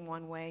to me in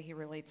one way, he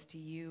relates to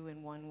you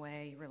in one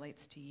way, he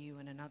relates to you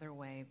in another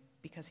way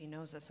because he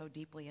knows us so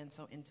deeply and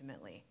so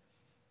intimately.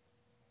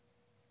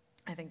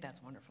 I think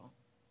that's wonderful.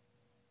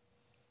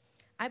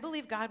 I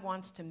believe God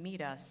wants to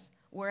meet us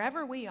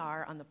wherever we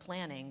are on the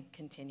planning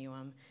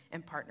continuum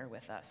and partner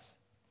with us.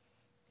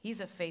 He's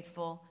a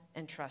faithful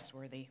and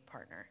trustworthy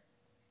partner.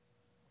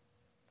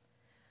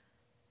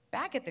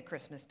 Back at the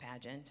Christmas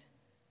pageant,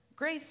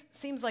 Grace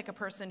seems like a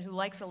person who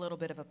likes a little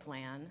bit of a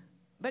plan,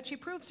 but she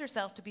proves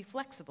herself to be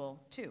flexible,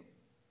 too.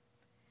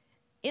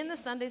 In the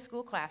Sunday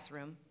school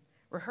classroom,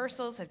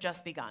 rehearsals have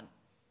just begun.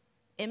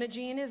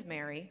 Imogene is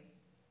Mary,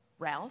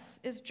 Ralph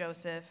is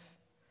Joseph,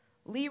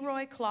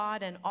 Leroy,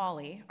 Claude, and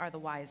Ollie are the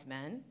wise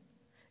men,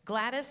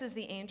 Gladys is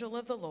the angel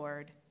of the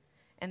Lord,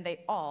 and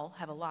they all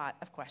have a lot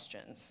of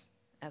questions,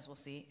 as we'll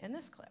see in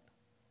this clip.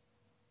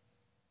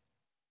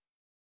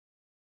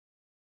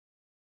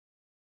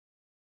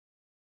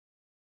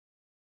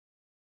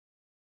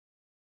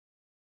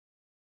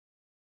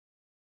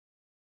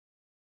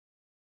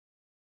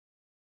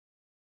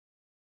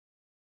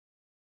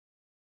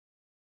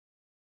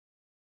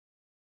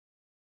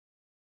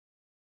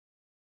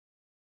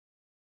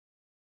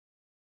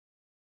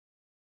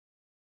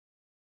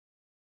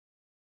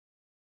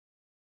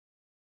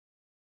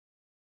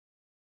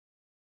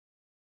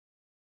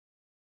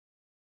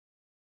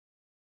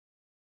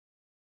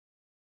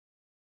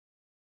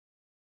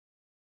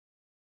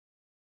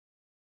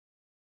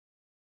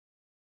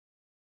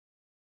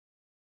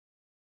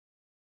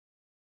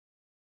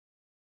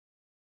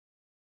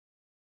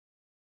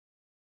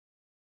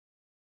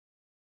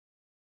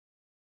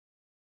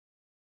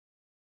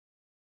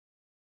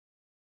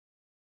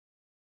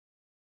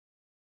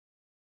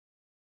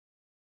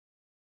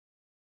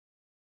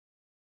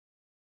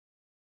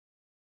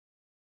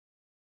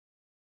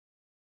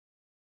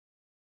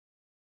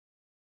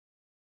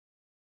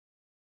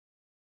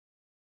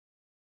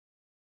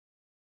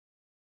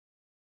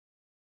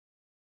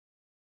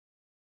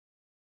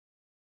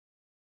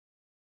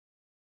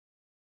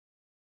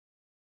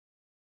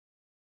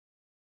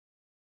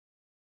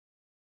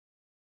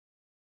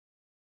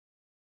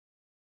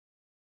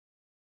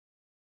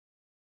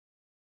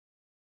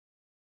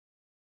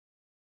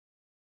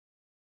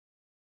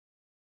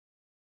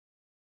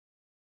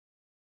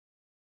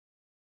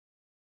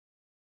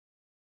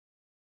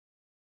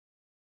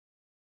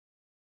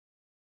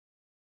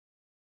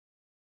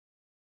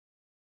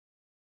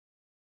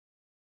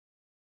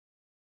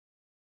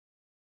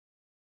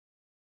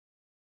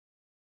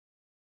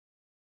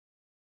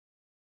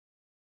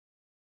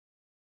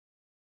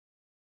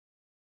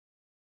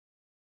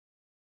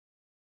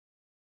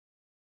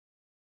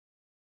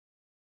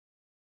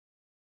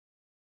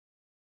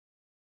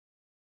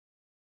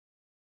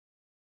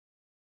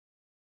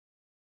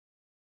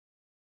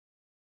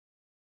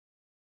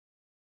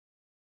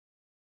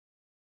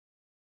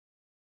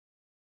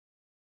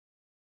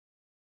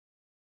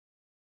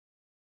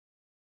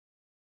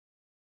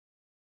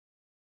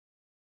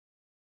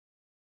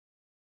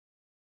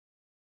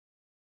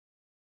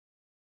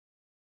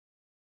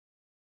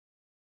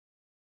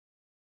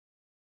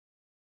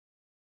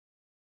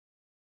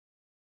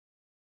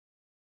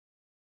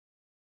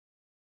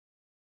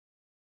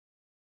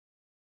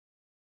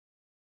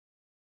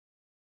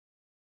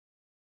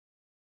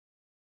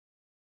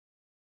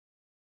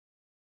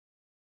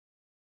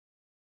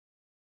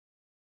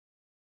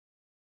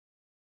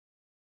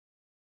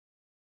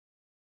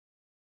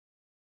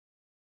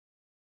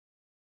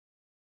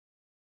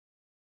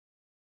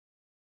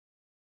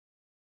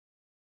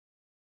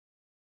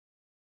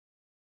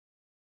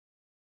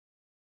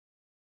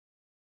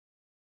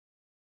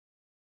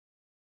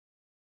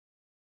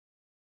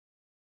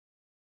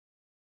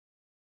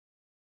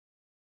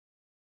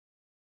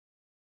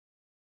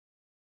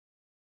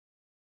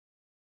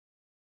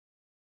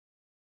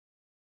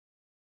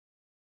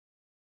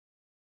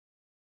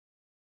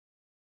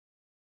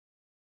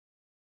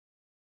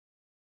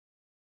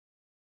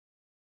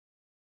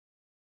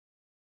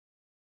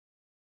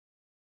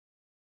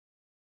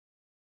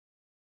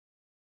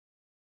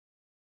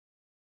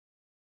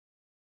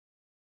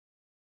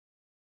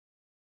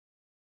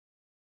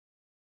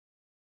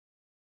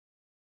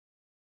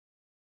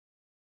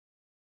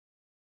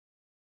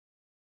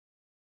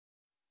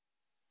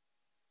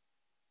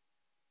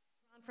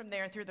 From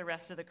there through the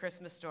rest of the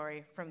Christmas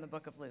story from the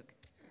book of Luke.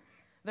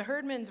 The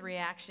herdman's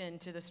reaction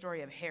to the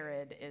story of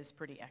Herod is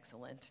pretty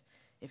excellent.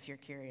 If you're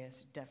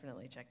curious,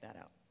 definitely check that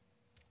out.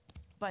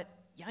 But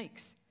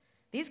yikes,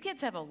 these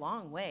kids have a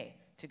long way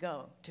to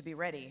go to be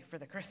ready for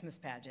the Christmas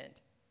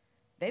pageant.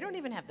 They don't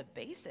even have the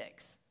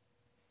basics.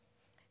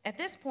 At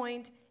this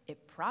point,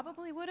 it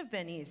probably would have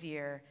been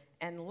easier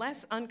and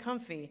less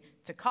uncomfy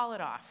to call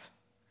it off.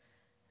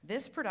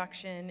 This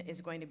production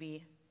is going to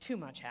be too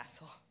much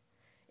hassle.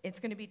 It's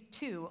going to be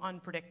too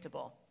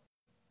unpredictable.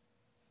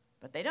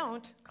 But they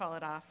don't call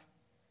it off.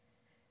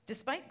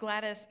 Despite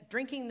Gladys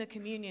drinking the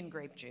communion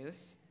grape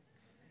juice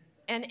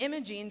and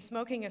Imogene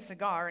smoking a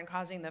cigar and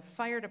causing the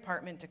fire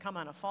department to come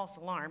on a false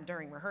alarm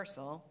during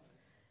rehearsal,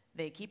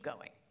 they keep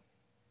going.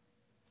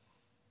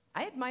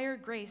 I admire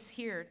Grace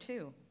here,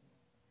 too.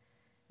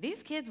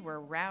 These kids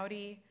were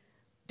rowdy,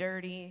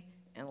 dirty,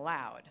 and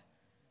loud.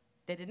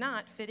 They did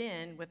not fit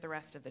in with the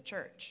rest of the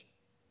church.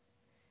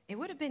 It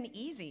would have been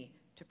easy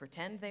to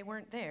pretend they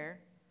weren't there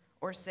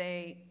or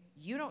say,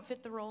 "You don't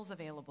fit the roles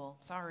available,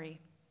 sorry."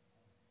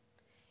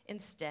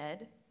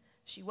 Instead,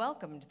 she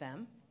welcomed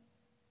them,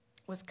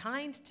 was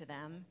kind to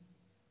them,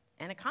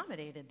 and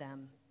accommodated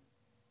them.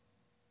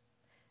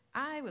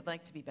 I would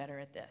like to be better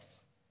at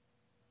this.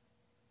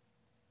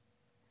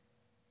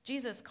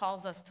 Jesus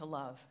calls us to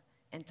love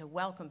and to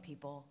welcome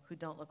people who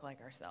don't look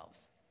like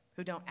ourselves,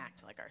 who don't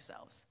act like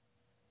ourselves.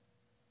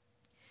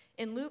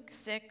 In Luke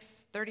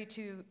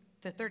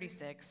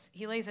 6:32-36,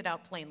 he lays it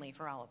out plainly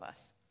for all of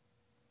us.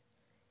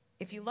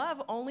 If you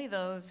love only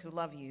those who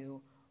love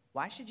you,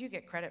 why should you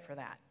get credit for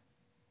that?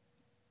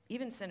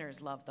 Even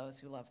sinners love those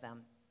who love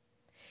them.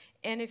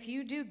 And if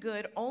you do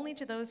good only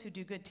to those who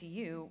do good to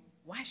you,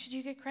 why should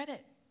you get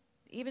credit?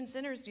 Even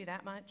sinners do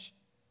that much.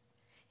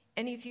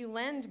 And if you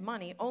lend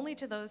money only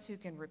to those who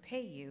can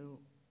repay you,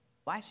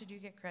 why should you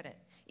get credit?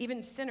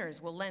 Even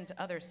sinners will lend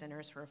to other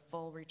sinners for a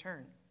full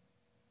return.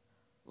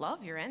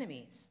 Love your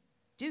enemies.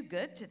 Do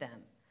good to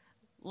them.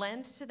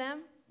 Lend to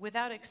them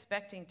without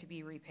expecting to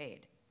be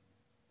repaid.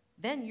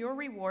 Then your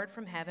reward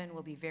from heaven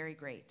will be very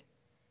great,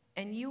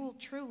 and you will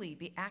truly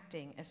be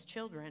acting as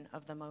children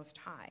of the Most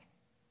High.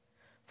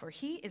 For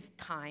he is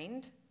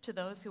kind to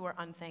those who are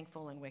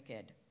unthankful and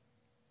wicked.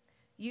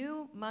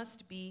 You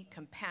must be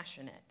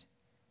compassionate,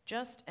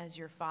 just as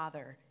your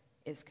Father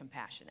is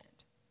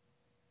compassionate.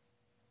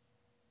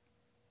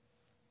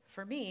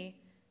 For me,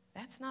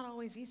 that's not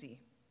always easy.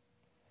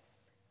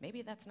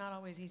 Maybe that's not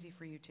always easy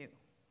for you too.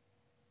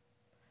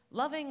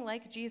 Loving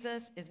like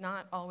Jesus is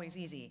not always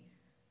easy.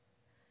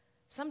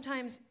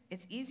 Sometimes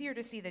it's easier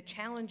to see the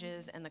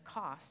challenges and the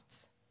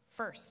costs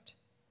first.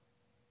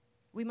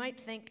 We might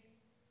think,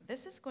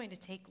 this is going to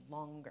take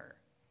longer.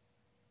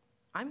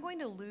 I'm going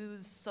to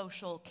lose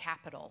social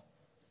capital.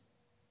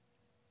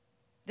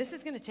 This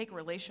is going to take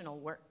relational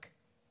work.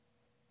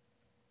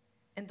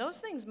 And those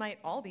things might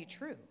all be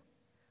true,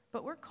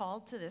 but we're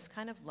called to this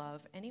kind of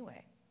love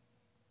anyway.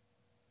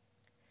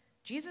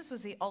 Jesus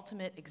was the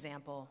ultimate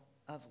example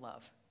of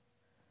love.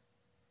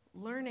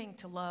 Learning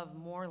to love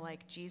more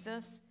like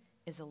Jesus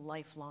is a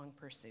lifelong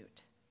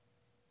pursuit.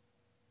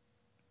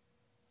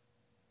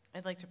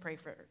 I'd like to pray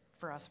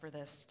for us for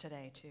this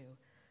today, too.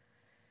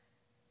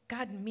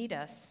 God, meet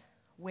us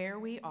where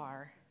we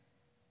are.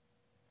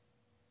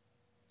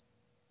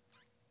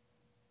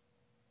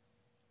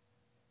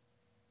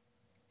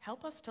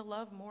 Help us to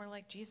love more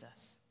like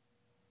Jesus.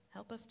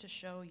 Help us to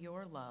show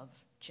your love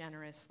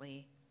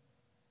generously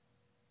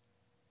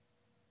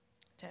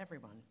to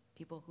everyone,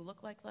 people who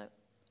look like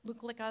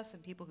us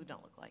and people who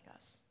don't look like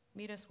us.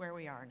 Meet us where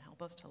we are and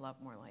help us to love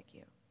more like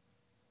you.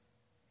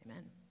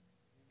 Amen.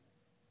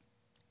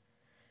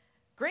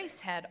 Grace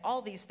had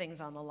all these things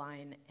on the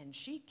line, and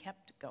she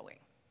kept going.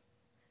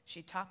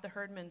 She taught the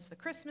Herdmans the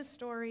Christmas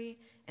story,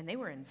 and they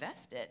were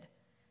invested.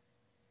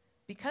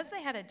 Because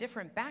they had a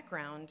different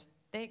background,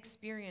 they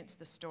experienced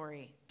the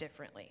story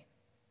differently.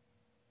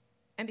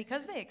 And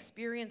because they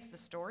experienced the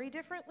story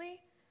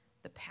differently,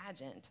 the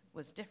pageant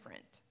was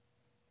different.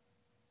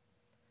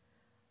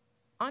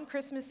 On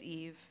Christmas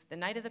Eve, the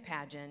night of the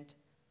pageant,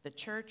 the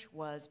church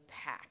was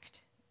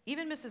packed.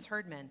 Even Mrs.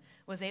 Herdman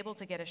was able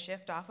to get a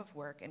shift off of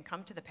work and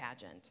come to the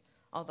pageant,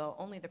 although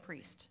only the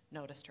priest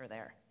noticed her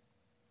there.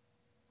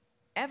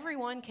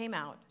 Everyone came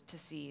out to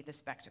see the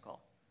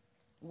spectacle.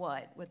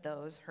 What would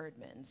those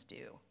herdmans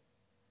do?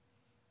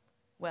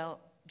 Well,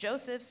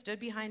 Joseph stood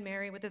behind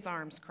Mary with his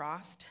arms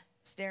crossed,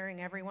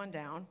 staring everyone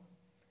down.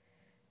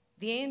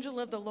 The angel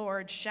of the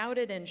Lord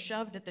shouted and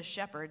shoved at the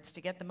shepherds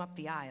to get them up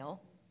the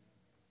aisle.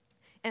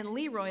 And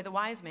Leroy, the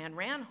wise man,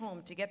 ran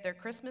home to get their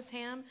Christmas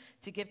ham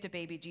to give to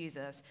baby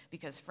Jesus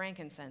because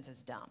frankincense is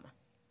dumb.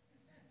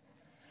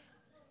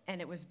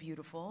 And it was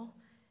beautiful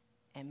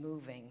and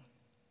moving.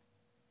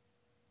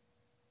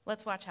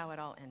 Let's watch how it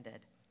all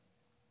ended.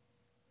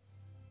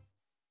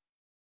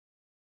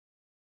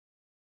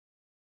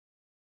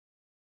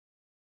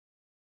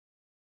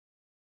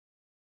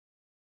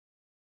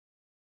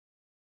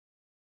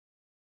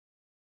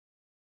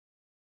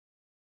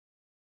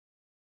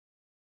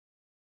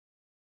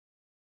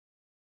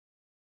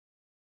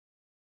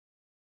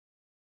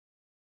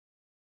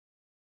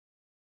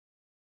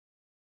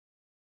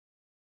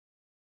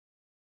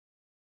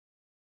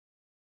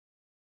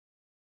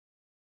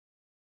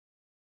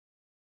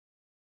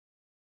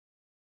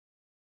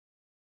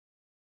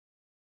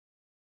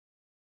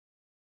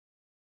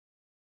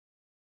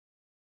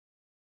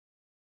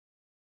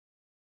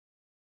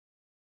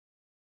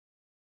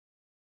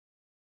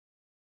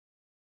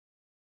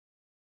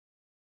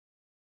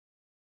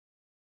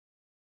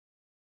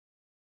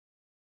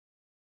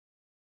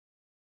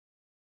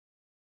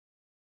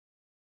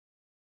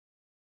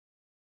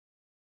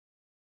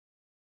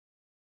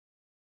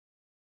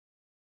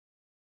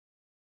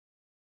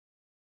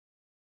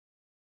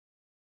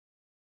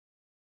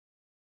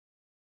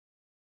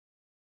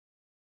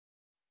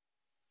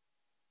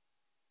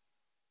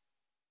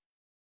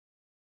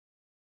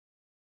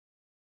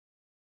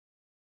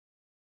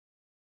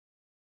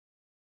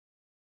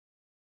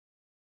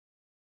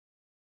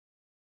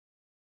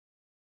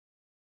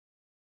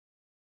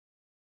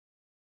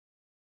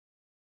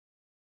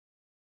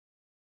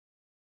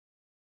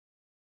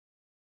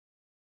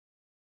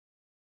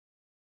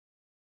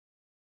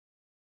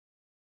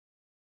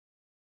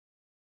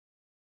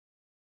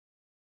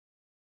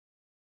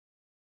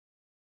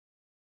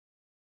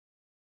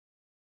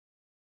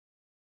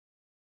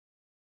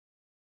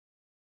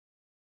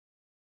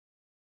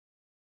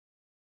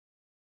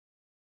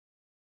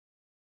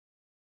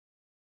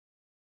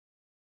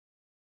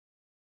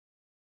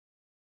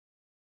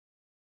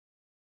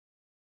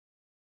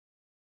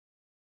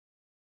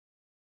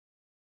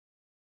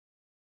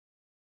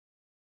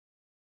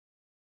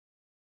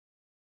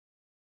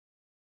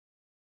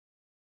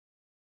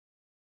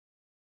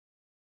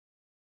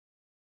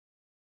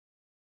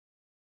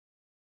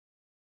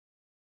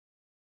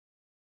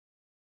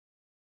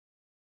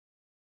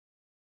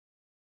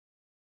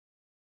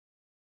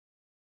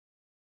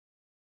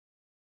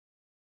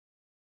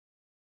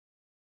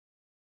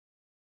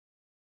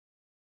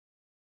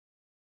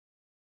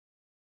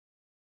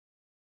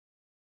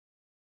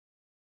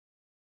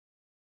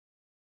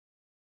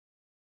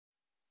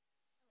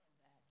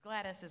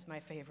 Gladys is my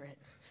favorite.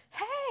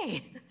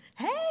 Hey,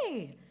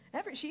 hey.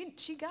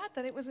 She got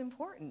that it was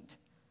important.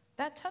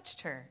 That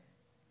touched her.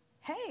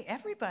 Hey,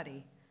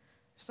 everybody.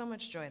 So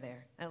much joy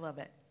there. I love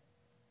it.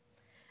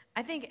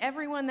 I think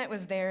everyone that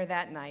was there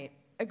that night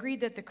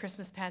agreed that the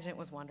Christmas pageant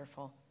was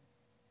wonderful.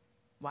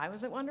 Why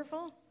was it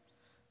wonderful?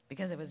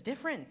 Because it was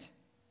different.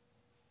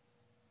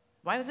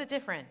 Why was it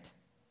different?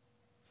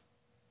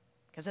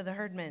 Because of the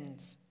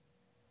herdmans.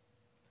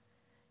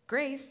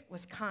 Grace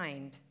was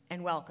kind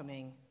and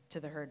welcoming to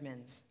the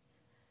herdmans.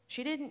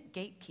 She didn't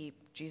gatekeep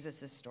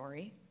Jesus'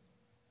 story.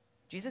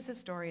 Jesus'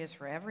 story is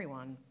for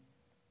everyone.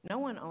 No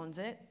one owns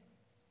it.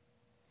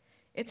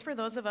 It's for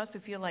those of us who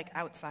feel like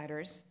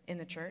outsiders in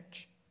the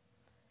church.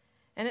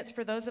 And it's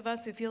for those of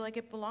us who feel like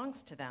it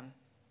belongs to them.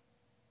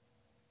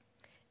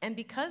 And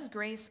because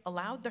Grace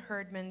allowed the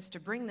herdmans to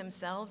bring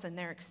themselves and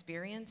their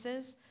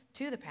experiences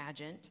to the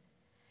pageant,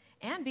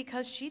 and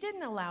because she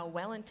didn't allow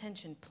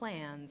well-intentioned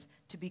plans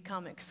to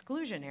become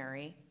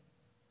exclusionary,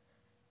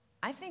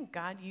 I think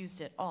God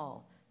used it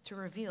all to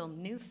reveal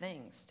new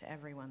things to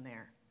everyone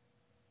there.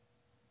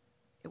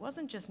 It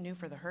wasn't just new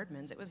for the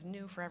herdmans, it was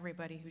new for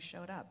everybody who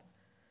showed up.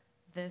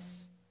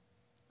 This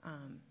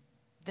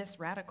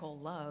radical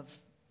love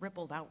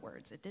rippled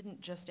outwards. It didn't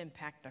just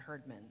impact the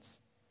herdmans.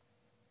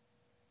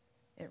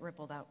 It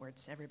rippled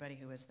outwards to everybody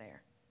who was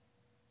there.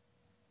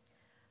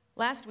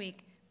 Last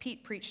week,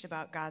 Pete preached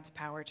about God's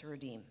power to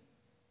redeem.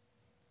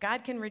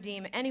 God can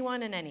redeem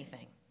anyone and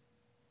anything.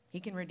 He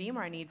can redeem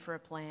our need for a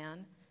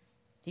plan.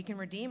 He can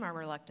redeem our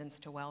reluctance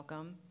to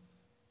welcome.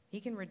 He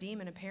can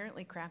redeem an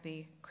apparently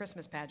crappy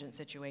Christmas pageant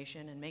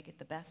situation and make it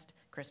the best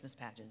Christmas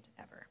pageant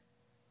ever.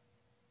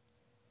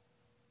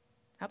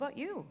 How about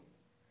you?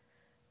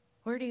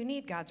 Where do you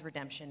need God's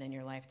redemption in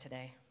your life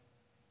today?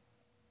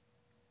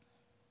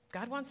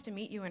 God wants to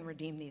meet you and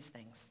redeem these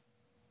things.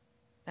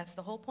 That's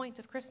the whole point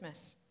of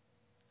Christmas.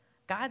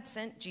 God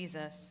sent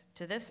Jesus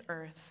to this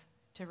earth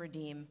to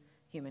redeem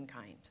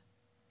humankind.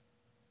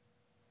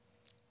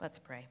 Let's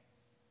pray.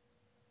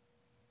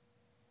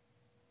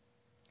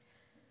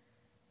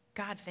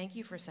 God, thank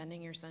you for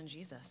sending your son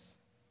Jesus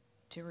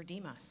to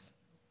redeem us.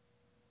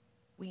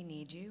 We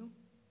need you.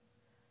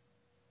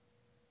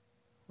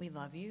 We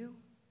love you.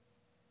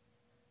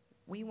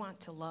 We want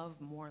to love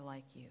more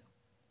like you.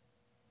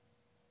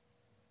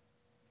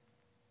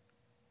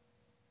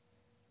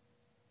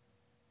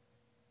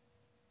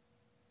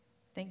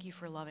 Thank you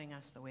for loving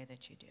us the way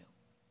that you do.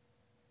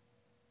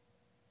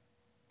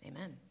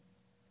 Amen.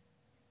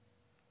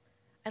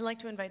 I'd like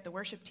to invite the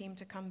worship team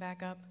to come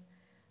back up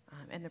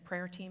and the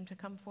prayer team to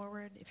come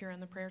forward. If you're on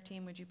the prayer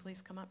team, would you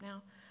please come up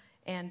now?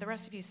 And the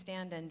rest of you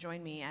stand and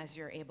join me as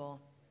you're able.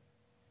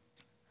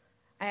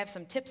 I have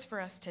some tips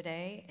for us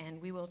today,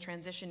 and we will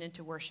transition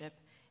into worship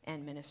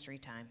and ministry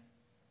time.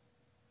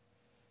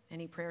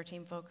 Any prayer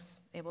team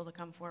folks able to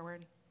come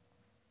forward?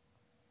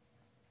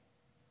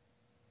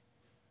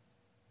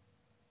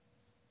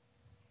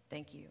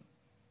 Thank you.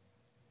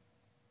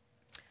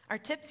 Our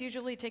tips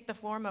usually take the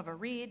form of a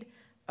read,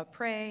 a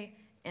pray,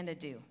 and a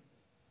do.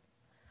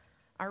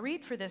 Our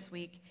read for this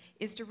week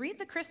is to read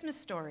the Christmas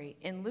story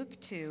in Luke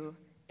 2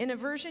 in a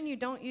version you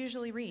don't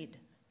usually read.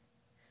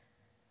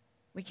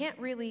 We can't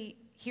really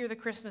hear the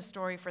Christmas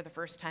story for the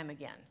first time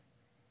again,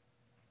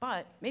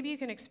 but maybe you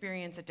can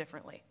experience it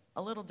differently,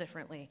 a little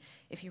differently,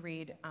 if you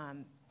read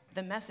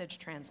the Message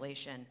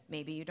translation.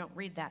 Maybe you don't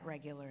read that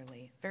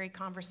regularly. Very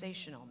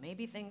conversational.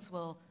 Maybe things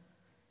will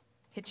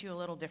hit you a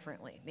little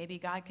differently. Maybe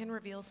God can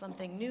reveal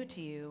something new to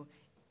you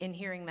in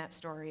hearing that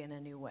story in a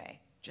new way,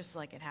 just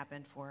like it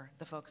happened for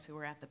the folks who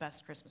were at the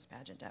best Christmas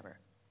pageant ever.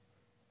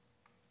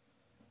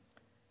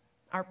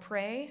 Our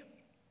pray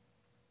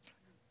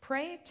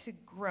to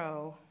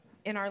grow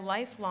in our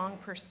lifelong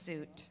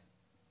pursuit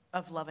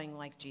of loving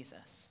like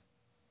Jesus.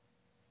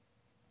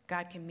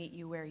 God can meet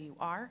you where you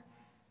are,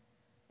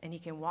 and he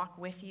can walk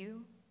with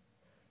you,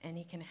 and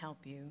he can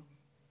help you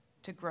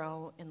to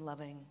grow in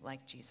loving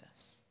like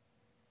Jesus.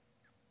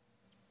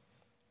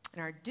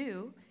 And our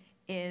do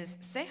is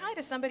say hi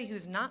to somebody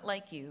who's not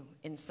like you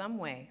in some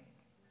way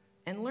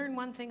and learn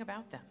one thing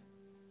about them.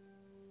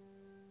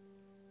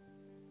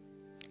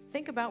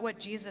 Think about what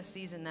Jesus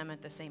sees in them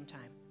at the same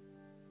time.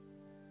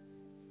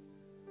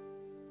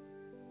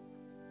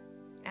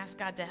 Ask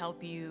God to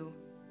help you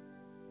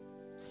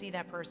see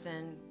that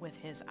person with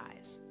his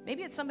eyes.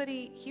 Maybe it's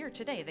somebody here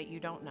today that you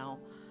don't know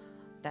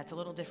that's a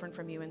little different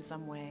from you in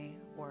some way,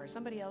 or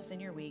somebody else in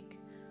your week,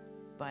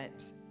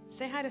 but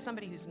say hi to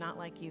somebody who's not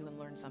like you and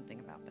learn something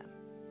about them.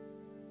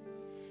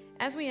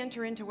 As we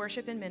enter into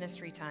worship and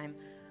ministry time,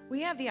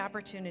 we have the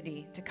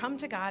opportunity to come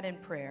to God in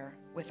prayer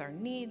with our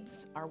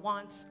needs, our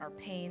wants, our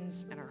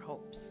pains, and our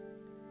hopes.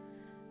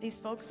 These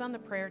folks on the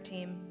prayer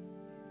team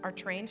are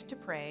trained to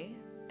pray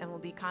and will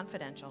be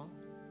confidential,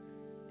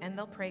 and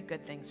they'll pray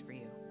good things for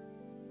you.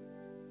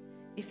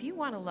 If you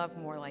want to love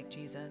more like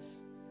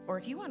Jesus, or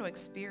if you want to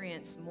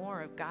experience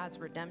more of God's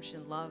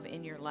redemption love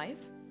in your life,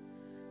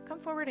 come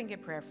forward and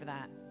get prayer for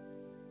that.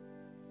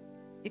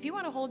 If you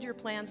want to hold your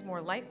plans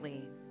more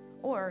lightly,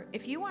 Or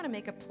if you want to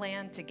make a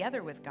plan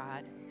together with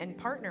God and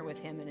partner with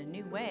Him in a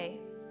new way,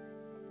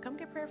 come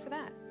get prayer for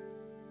that.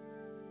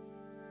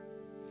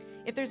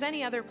 If there's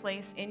any other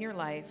place in your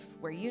life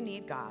where you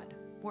need God,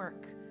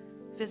 work,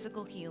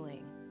 physical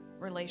healing,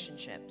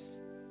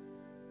 relationships,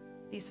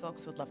 these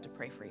folks would love to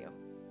pray for you.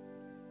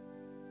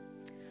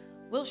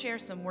 We'll share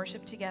some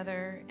worship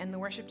together, and the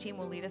worship team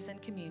will lead us in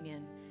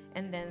communion,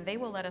 and then they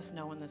will let us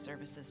know when the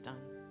service is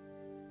done.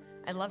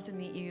 I'd love to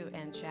meet you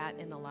and chat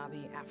in the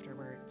lobby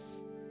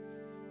afterwards.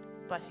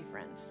 Bless you,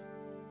 friends.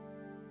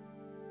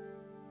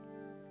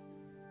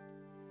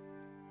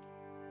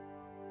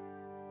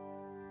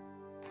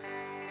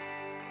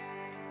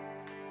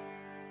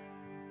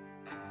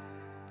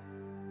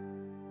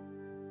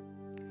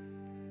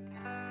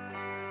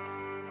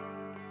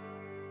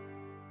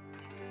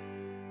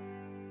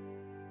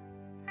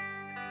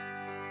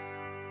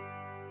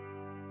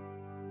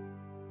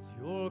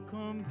 Your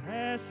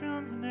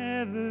compassions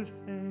never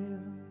fail.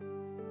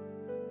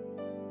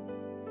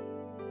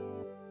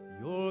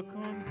 Your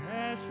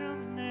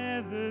compassions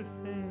never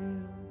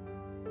fail.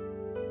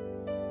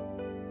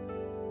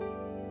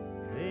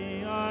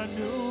 They are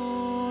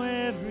new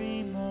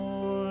every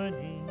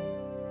morning.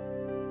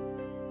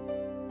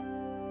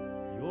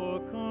 Your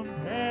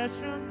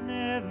compassions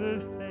never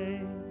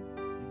fail.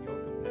 Sing your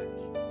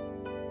compassions.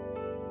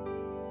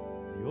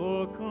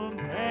 Your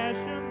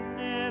compassions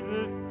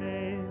never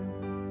fail.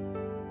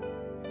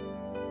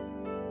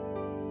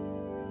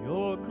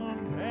 Your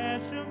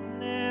compassions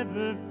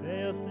never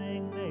fail.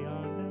 Sing, they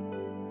are new.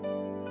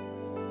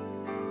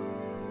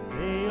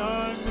 They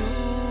are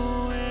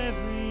new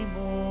every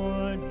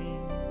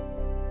morning.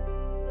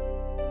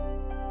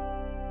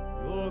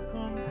 Your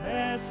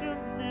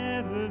compassions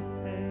never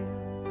fail.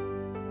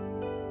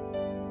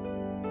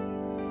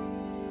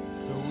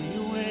 So we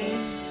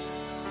wait.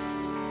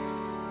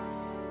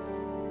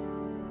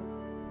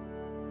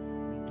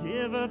 We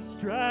give up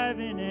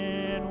striving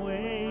and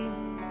wait.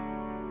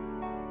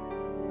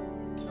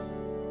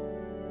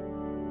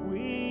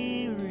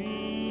 We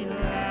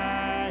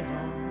rely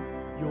on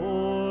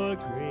your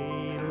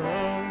great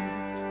love,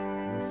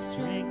 your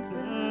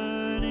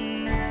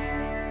strengthening.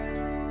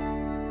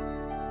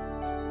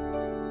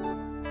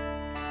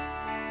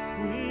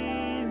 We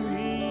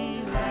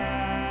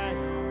rely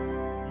on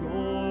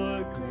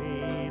your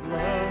great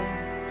love,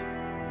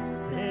 you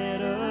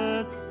set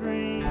us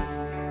free.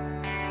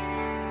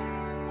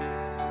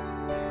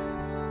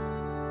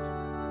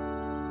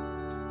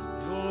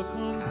 Your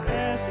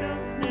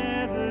compassions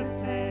never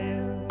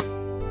fail.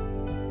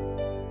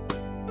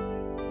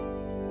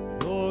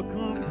 Your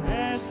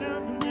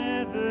compassions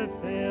never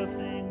fail.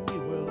 Sing, we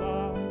were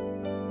lost.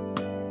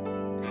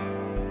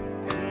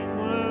 We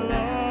were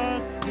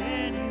lost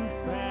and you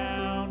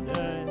found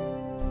us.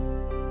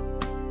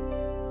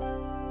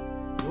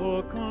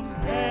 Your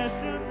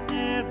compassions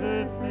never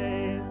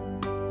fail.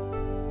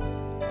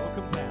 Your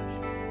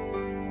compassion.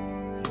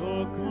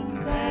 Your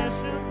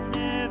compassions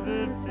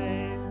never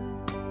fail.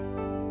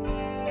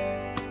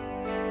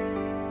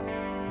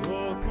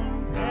 Your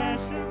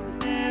compassions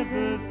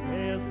never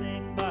fail.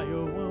 Sing, by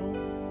your wounds.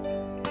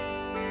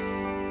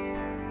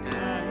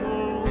 By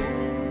your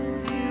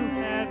wounds you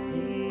have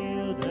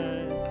healed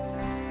us.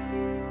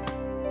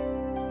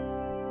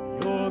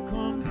 Your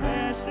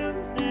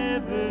compassions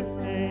never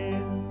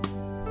fail.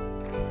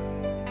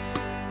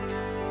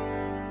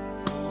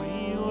 So we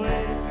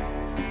wait.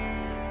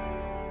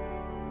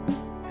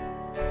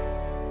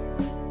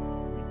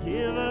 We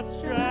give up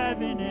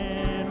striving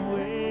and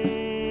wait.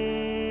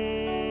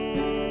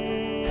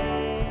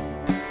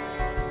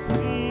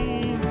 We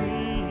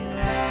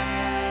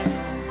rely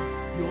on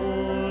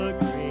your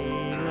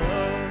great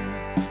love,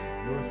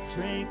 your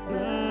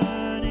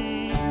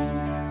strengthening.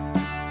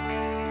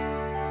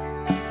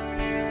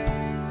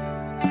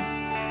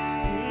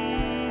 We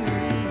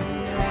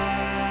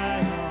rely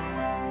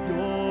on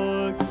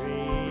your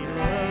great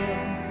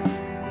love,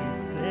 you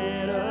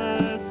set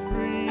us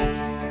free.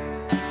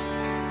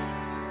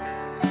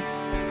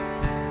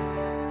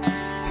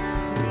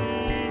 We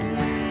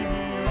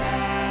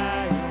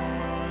rely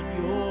on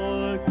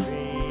your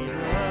great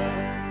love,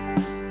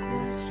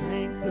 your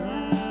strengthening.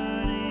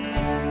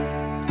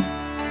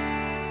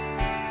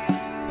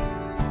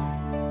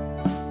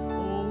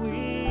 Oh,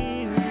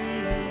 we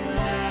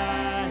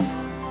rely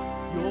on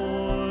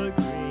your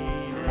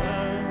great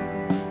love,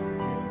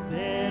 you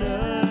set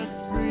us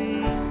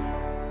free.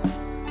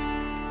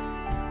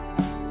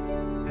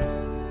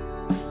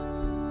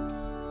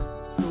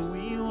 So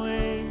we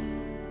wait.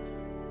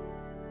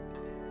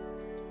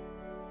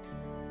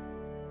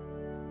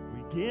 We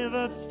give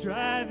up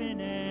striving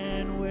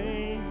and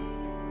wait.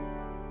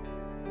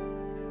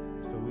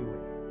 So we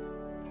wait.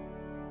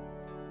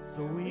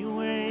 So we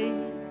wait.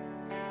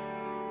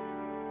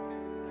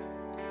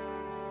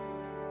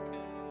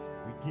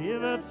 We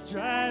give up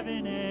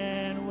striving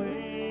and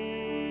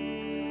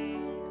wait.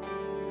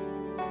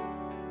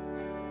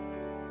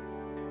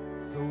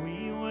 So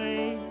we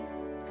wait.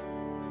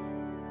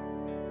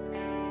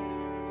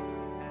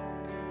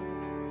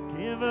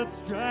 Give up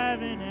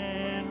striving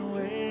and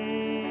wait.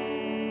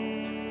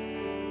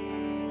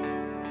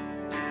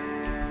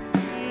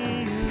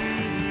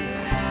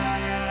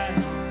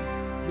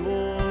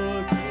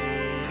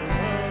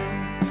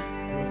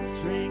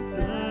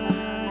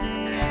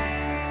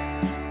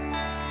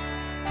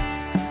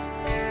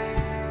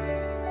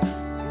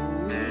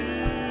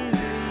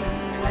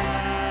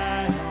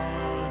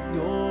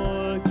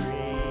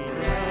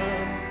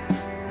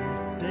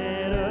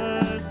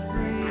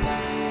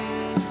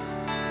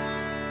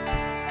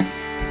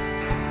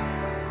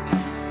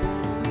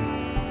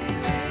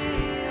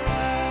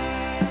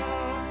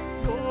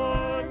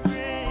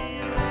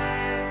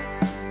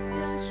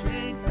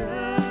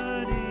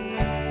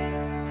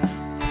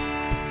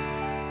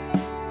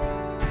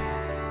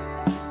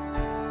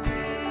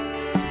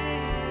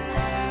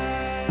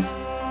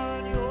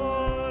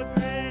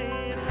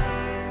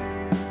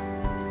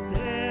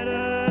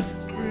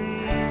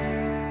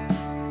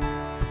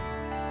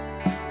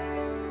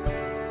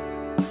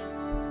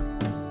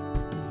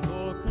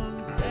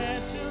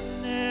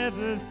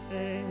 never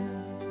fail.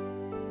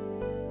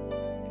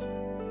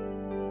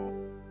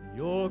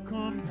 Your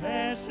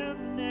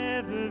compassions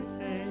never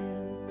fail.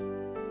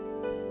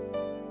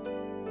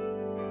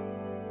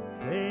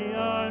 They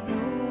are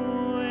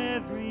new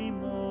every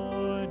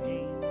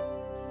morning.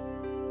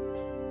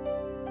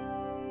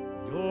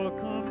 Your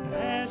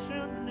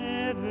compassions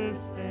never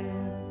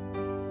fail.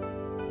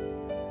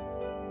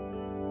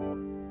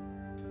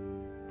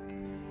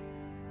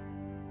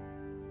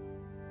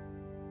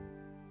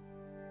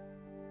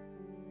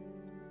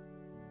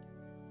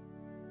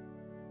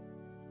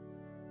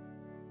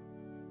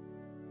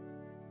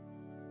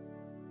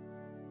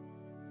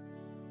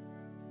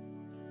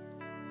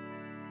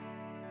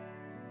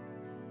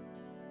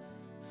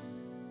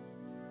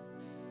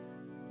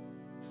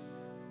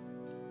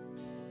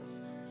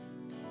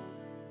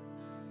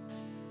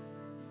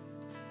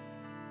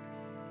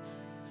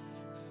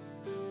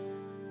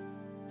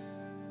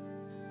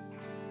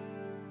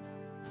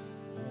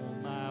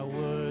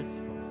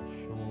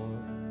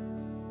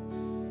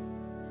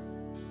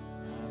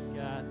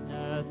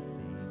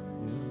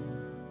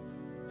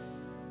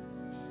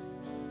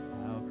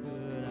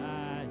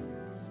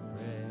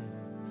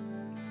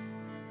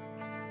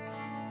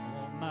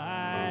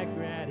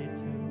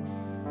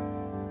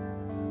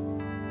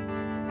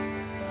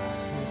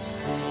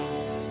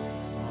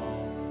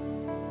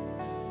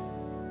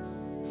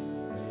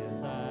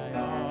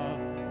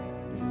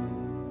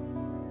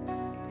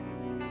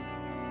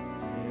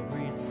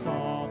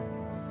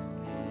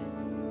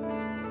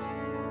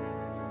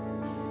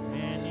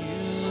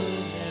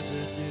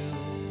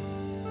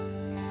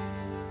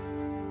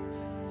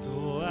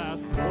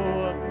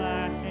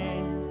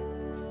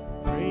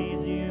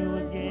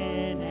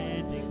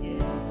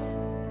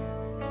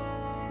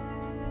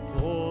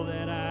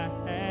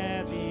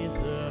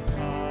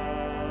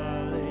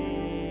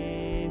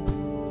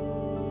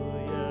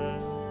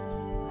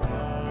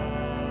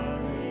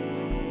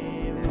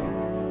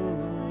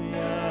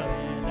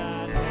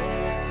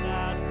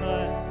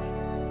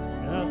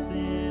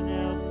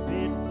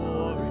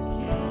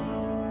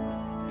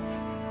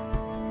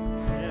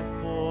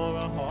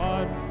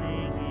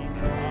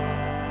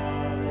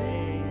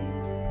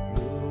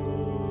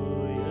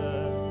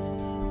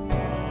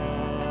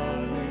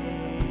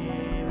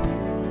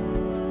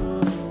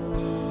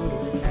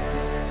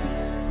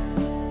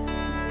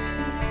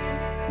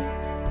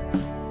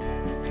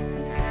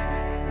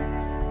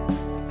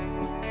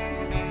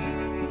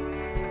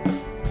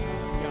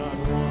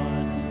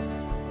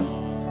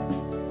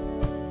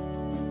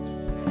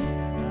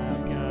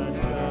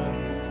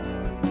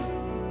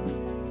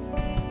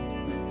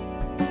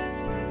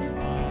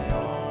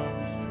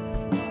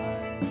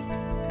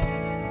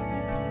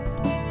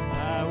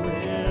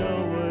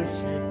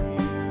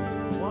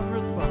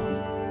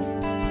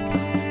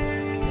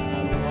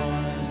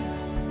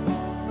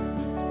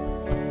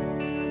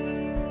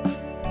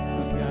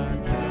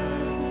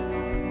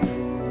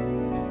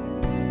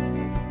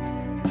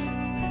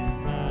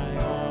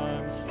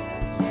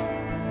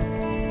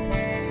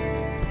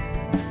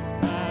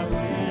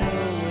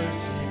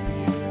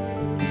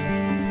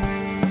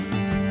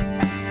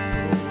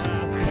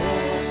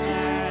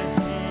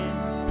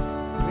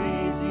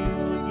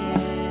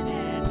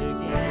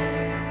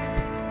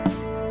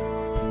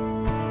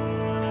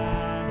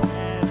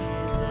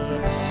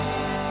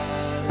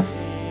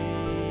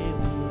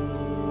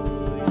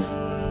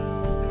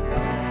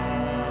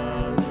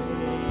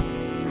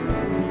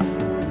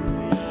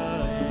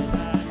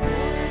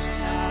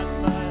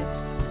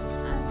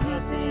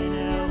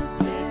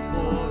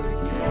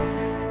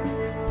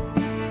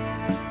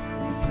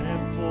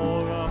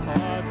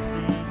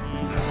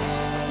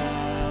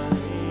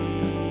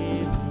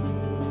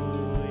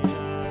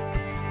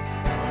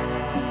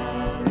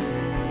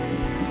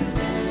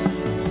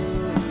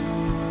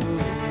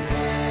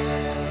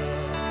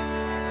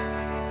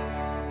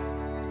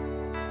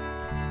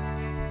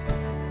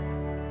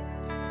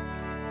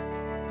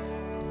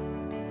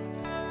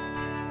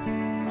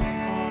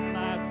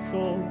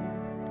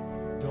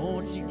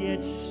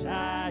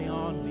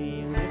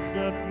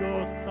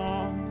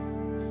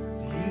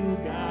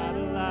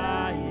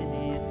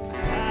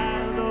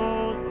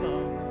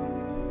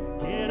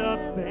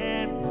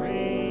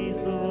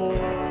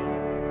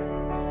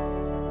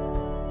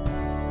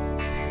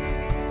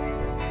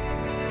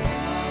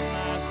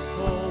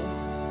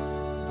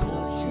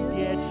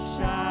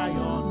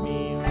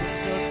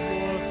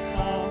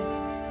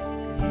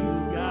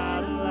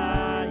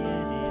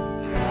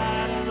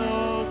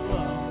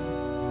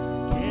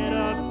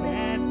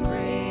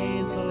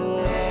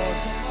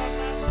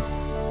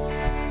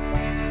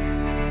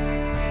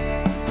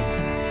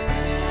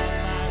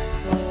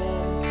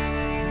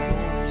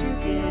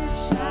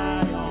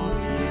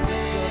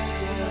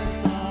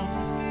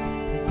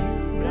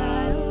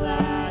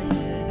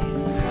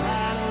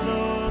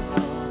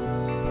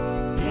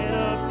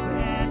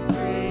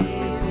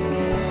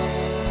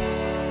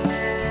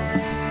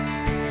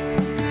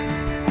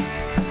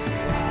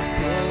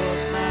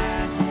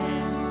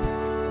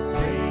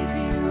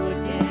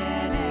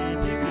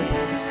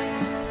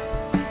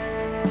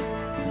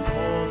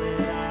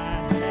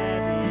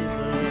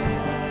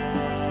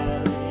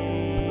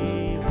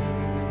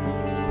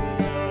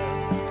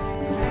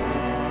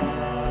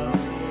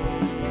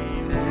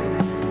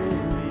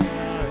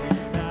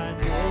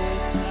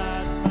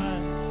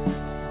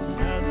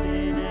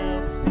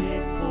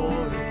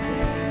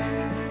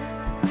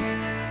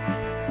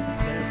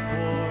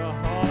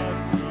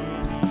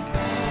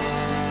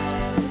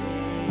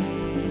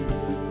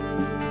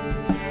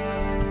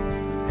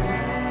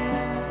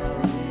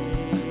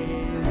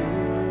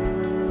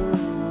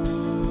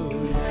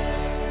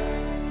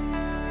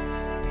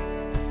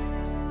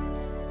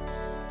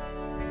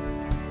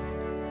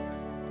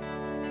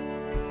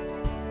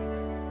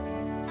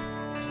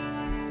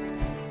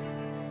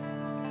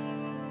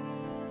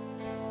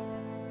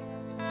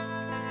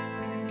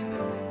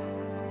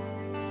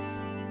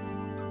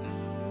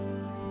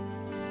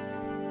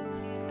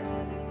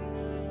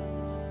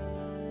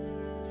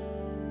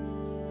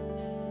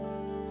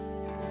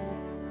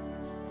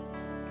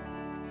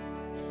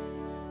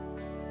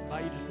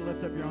 invite you just to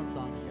lift up your own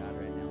song to God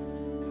right now.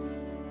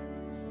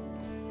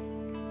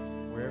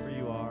 Wherever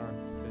you are,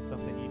 if there's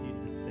something you need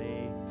to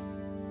say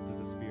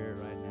to the Spirit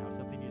right now,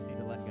 something you just need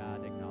to let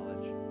God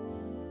acknowledge,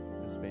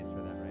 there's space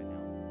for that right now.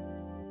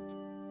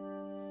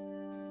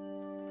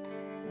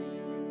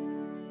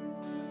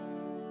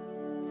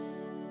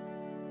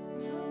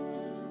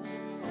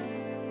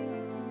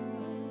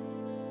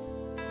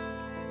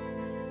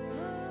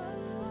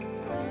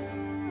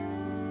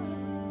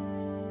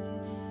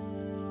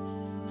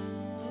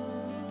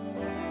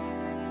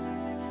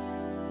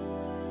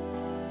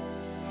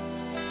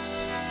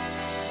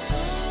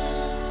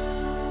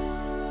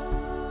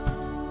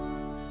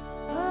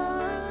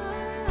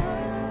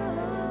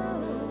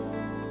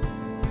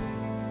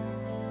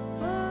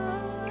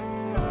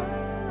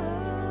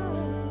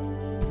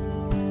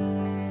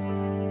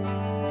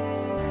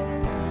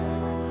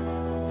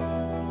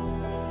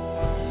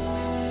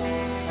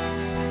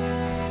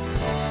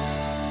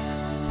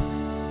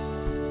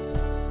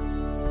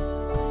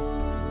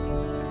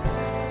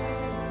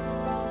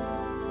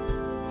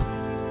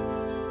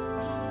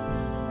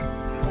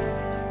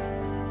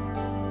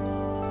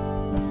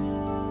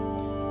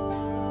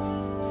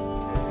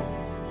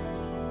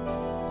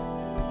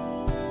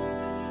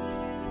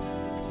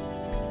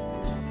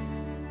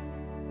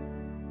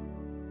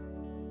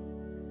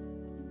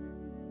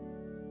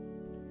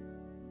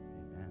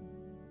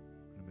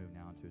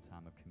 To a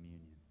time of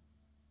communion.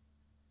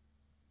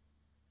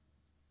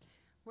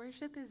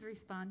 Worship is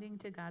responding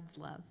to God's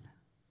love.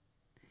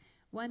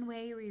 One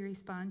way we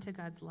respond to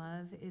God's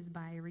love is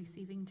by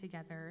receiving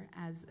together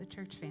as a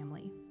church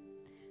family.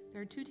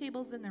 There are 2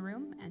 tables in the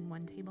room and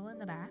 1 table in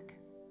the back.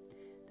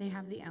 They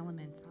have the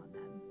elements on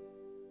them.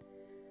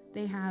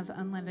 They have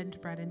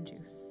unleavened bread and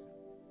juice.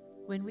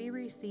 When we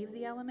receive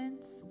the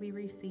elements, we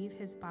receive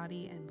his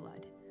body and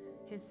blood,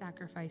 his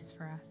sacrifice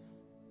for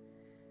us.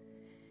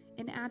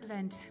 In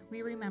Advent,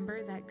 we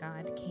remember that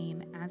God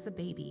came as a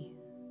baby,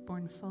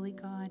 born fully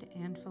God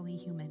and fully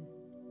human.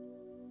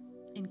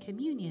 In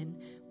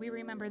communion, we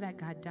remember that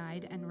God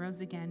died and rose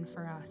again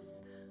for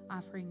us,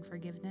 offering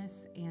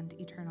forgiveness and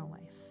eternal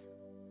life.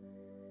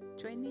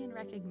 Join me in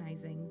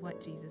recognizing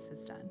what Jesus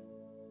has done.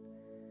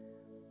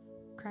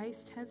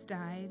 Christ has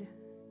died,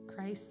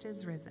 Christ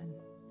is risen,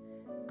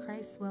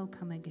 Christ will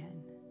come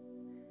again.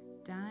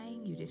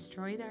 Dying, you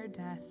destroyed our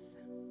death,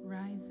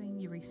 rising,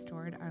 you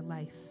restored our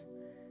life.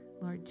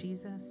 Lord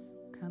Jesus,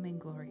 come in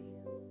glory.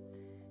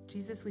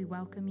 Jesus, we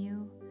welcome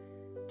you.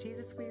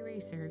 Jesus, we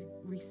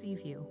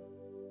receive you.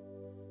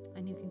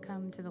 And you can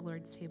come to the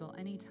Lord's table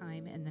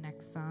anytime in the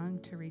next song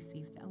to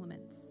receive the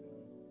elements.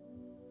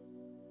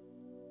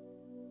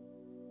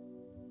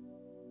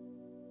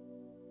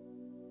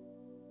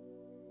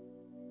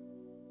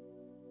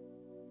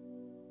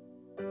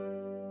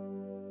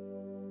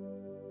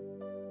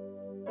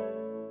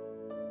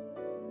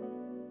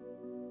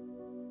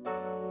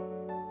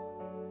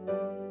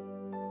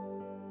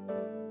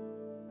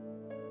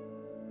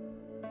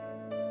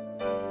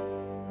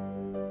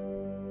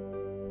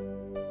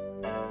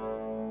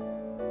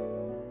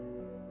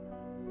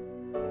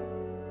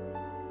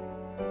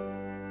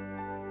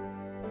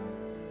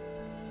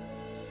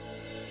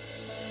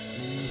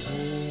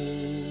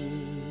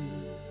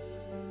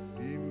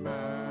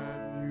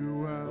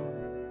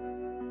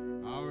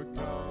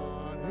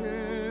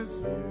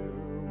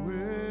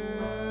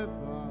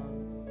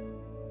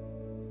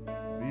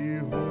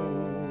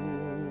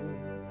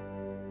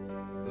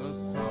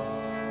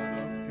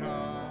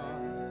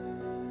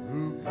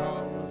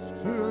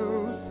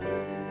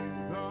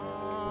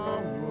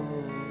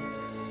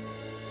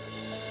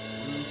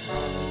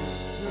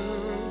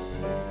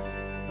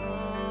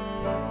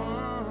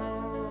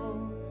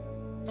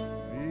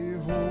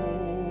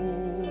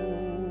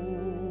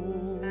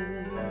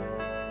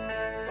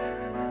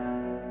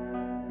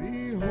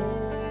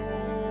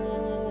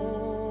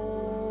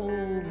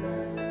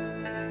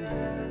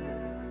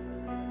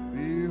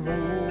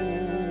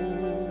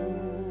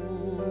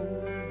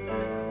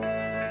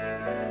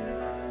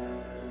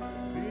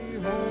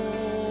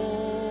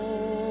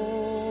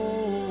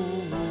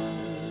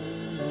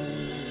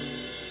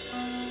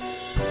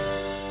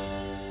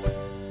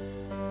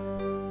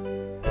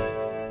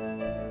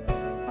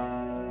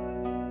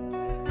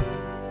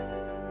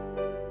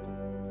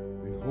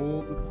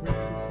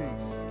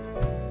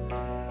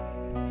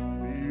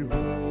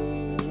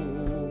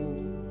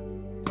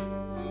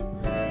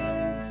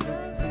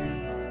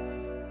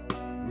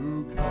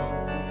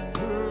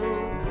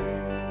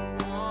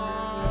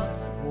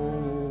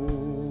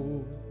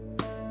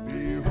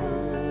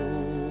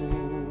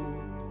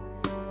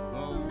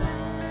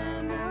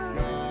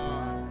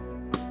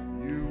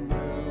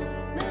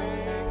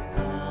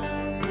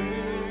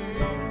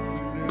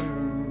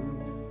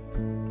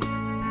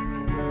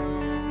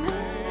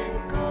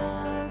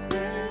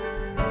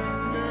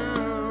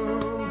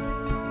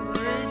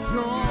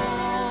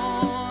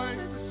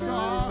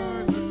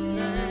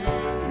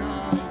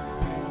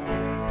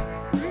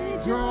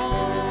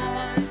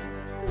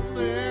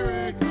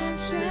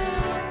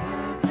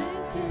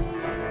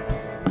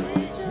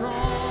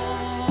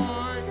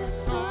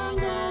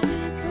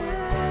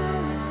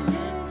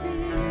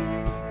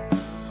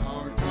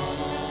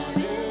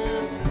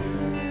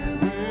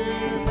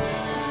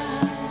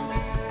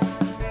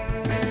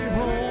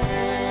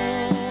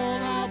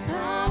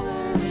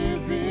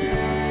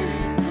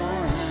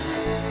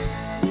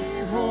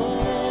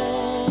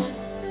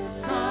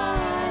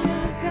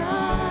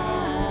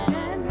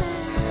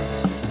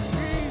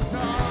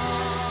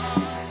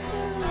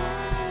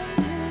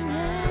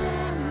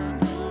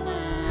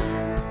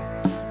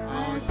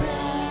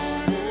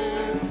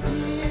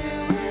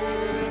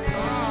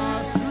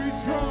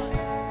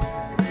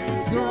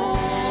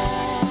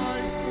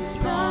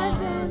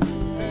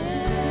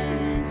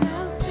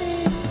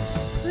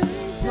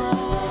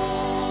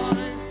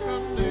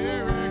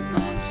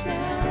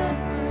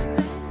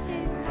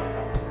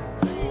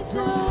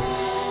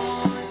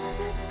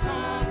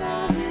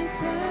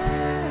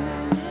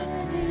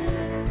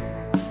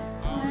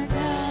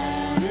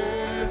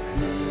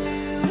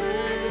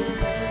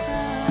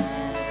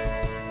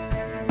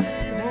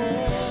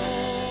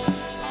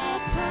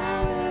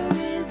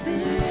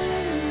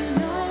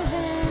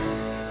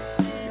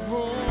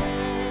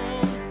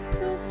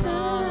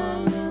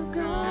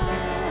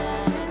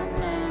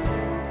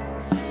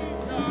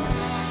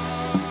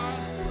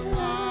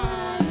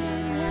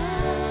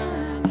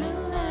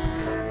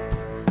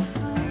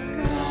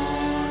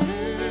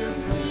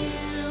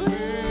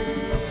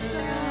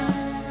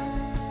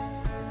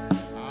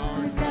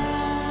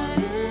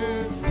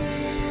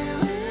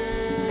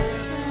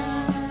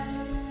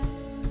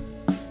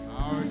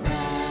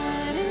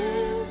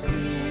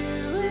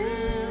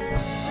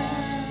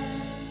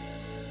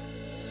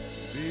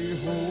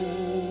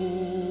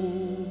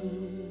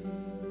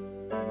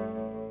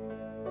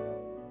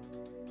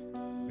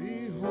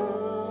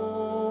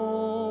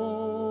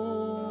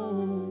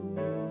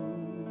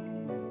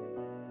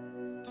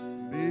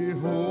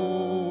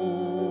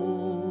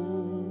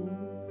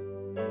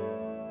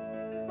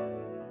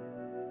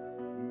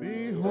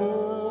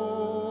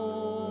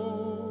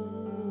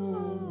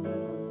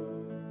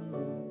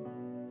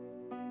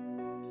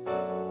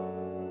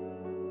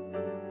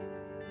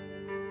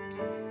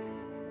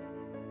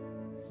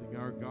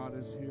 God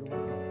is here with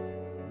us.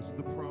 This is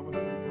the promise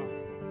of the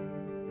gospel.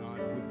 God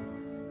with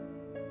us.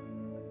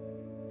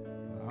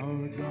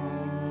 Our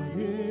God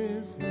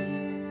is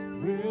here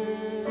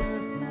with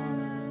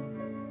us.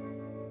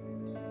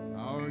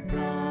 Our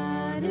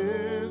God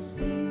is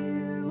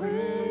here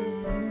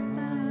with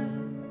us.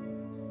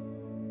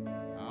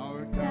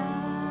 Our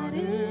God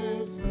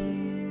is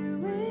here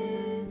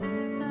with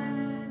us.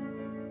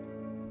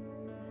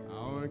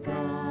 Our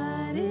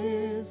God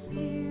is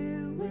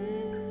here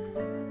with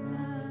us.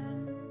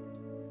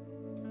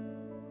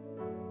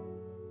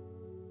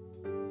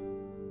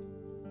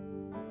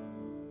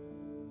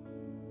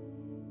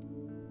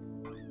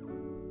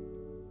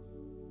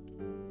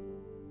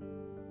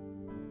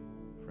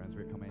 Friends,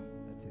 we're coming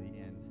to the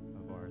end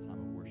of our time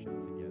of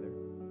worship together.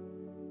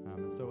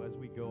 And so as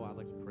we go, I'd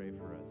like to pray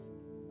for us.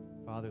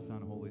 Father,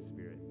 Son, Holy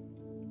Spirit,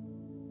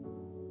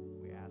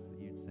 we ask that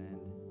you'd send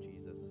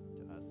Jesus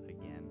to us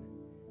again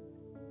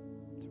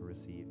to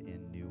receive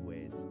in new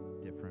ways,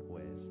 different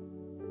ways,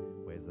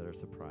 ways that are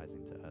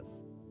surprising to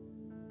us.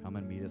 Come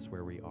and meet us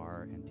where we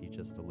are and teach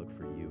us to look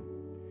for you.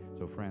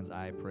 So friends,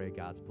 I pray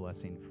God's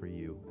blessing for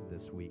you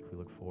this week. We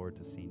look forward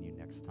to seeing you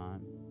next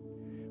time.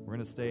 We're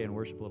going to stay and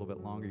worship a little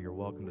bit longer. You're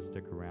welcome to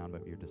stick around,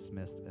 but you're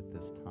dismissed at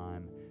this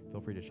time.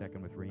 Feel free to check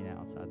in with Rena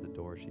outside the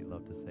door. She'd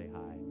love to say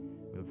hi.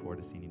 We look forward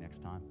to seeing you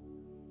next time.